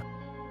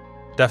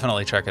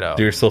definitely check it out.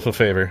 Do yourself a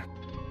favor.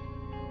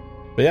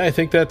 But yeah, I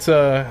think that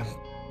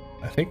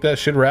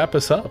should wrap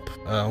us up.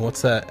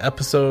 What's that?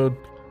 Episode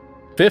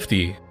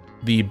 50,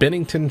 the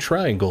Bennington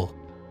Triangle.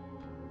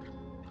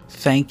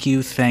 Thank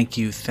you.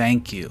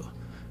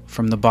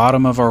 From the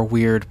bottom of our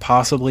weird,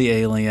 possibly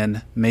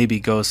alien,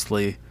 maybe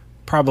ghostly,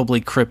 probably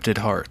cryptid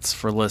hearts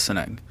for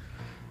listening.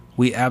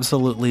 We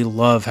absolutely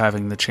love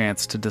having the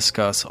chance to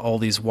discuss all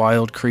these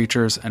wild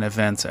creatures and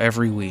events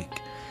every week,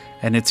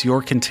 and it's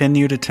your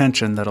continued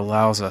attention that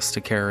allows us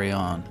to carry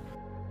on.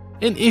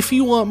 And if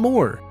you want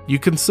more, you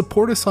can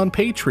support us on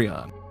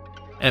Patreon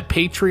at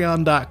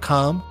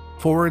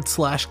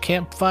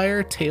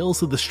patreon.com/campfire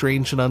Tales of the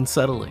Strange and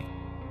Unsettling.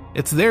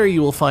 It's there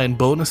you will find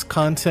bonus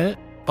content,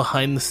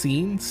 behind the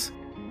scenes,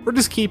 or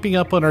just keeping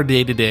up on our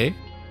day-to-day,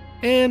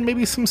 and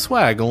maybe some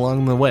swag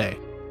along the way.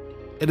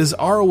 It is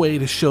our way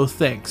to show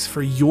thanks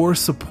for your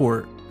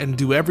support and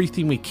do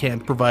everything we can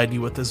to provide you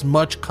with as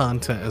much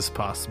content as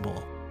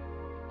possible.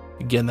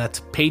 Again,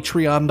 that's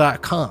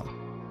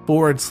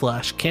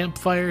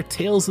patreon.com/campfire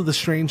Tales of the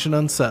Strange and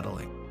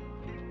Unsettling.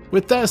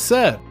 With that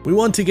said, we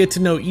want to get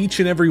to know each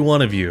and every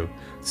one of you,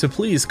 so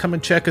please come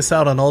and check us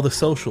out on all the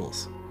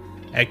socials.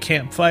 At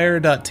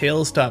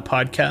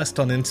campfire.tales.podcast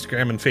on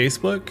Instagram and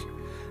Facebook,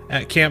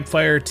 at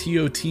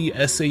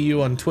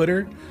campfire.totsau on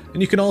Twitter, and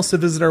you can also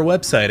visit our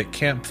website at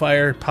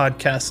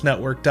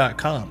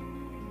campfirepodcastnetwork.com.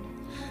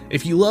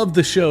 If you love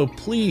the show,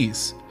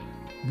 please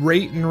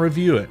rate and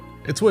review it.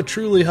 It's what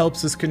truly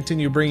helps us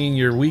continue bringing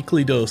your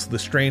weekly dose of the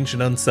strange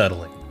and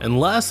unsettling. And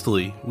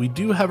lastly, we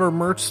do have our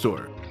merch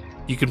store.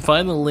 You can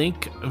find the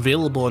link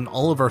available on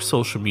all of our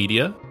social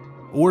media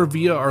or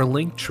via our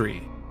link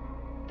tree.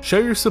 Show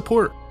your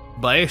support.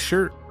 Buy a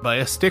shirt, buy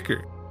a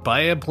sticker,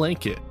 buy a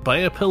blanket, buy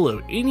a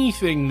pillow,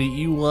 anything that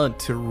you want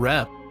to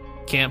rep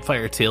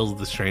Campfire Tales of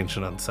the Strange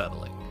and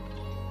Unsettling.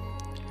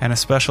 And a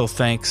special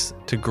thanks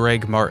to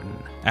Greg Martin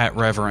at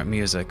Reverent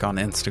Music on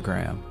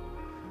Instagram,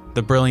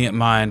 the brilliant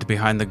mind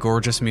behind the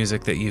gorgeous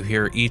music that you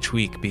hear each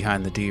week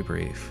behind the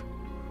debrief.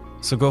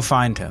 So go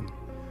find him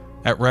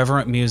at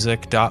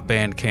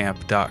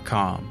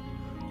reverentmusic.bandcamp.com,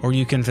 or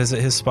you can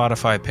visit his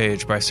Spotify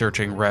page by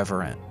searching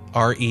Reverent,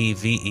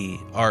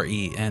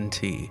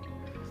 REVERENT.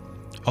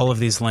 All of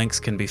these links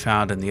can be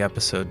found in the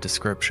episode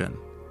description.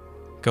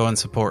 Go and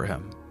support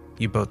him.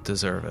 You both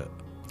deserve it.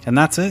 And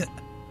that's it.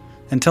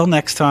 Until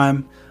next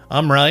time,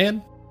 I'm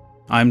Ryan.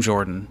 I'm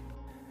Jordan.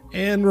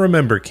 And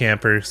remember,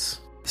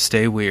 campers,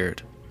 stay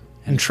weird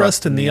and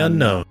trust in the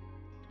unknown.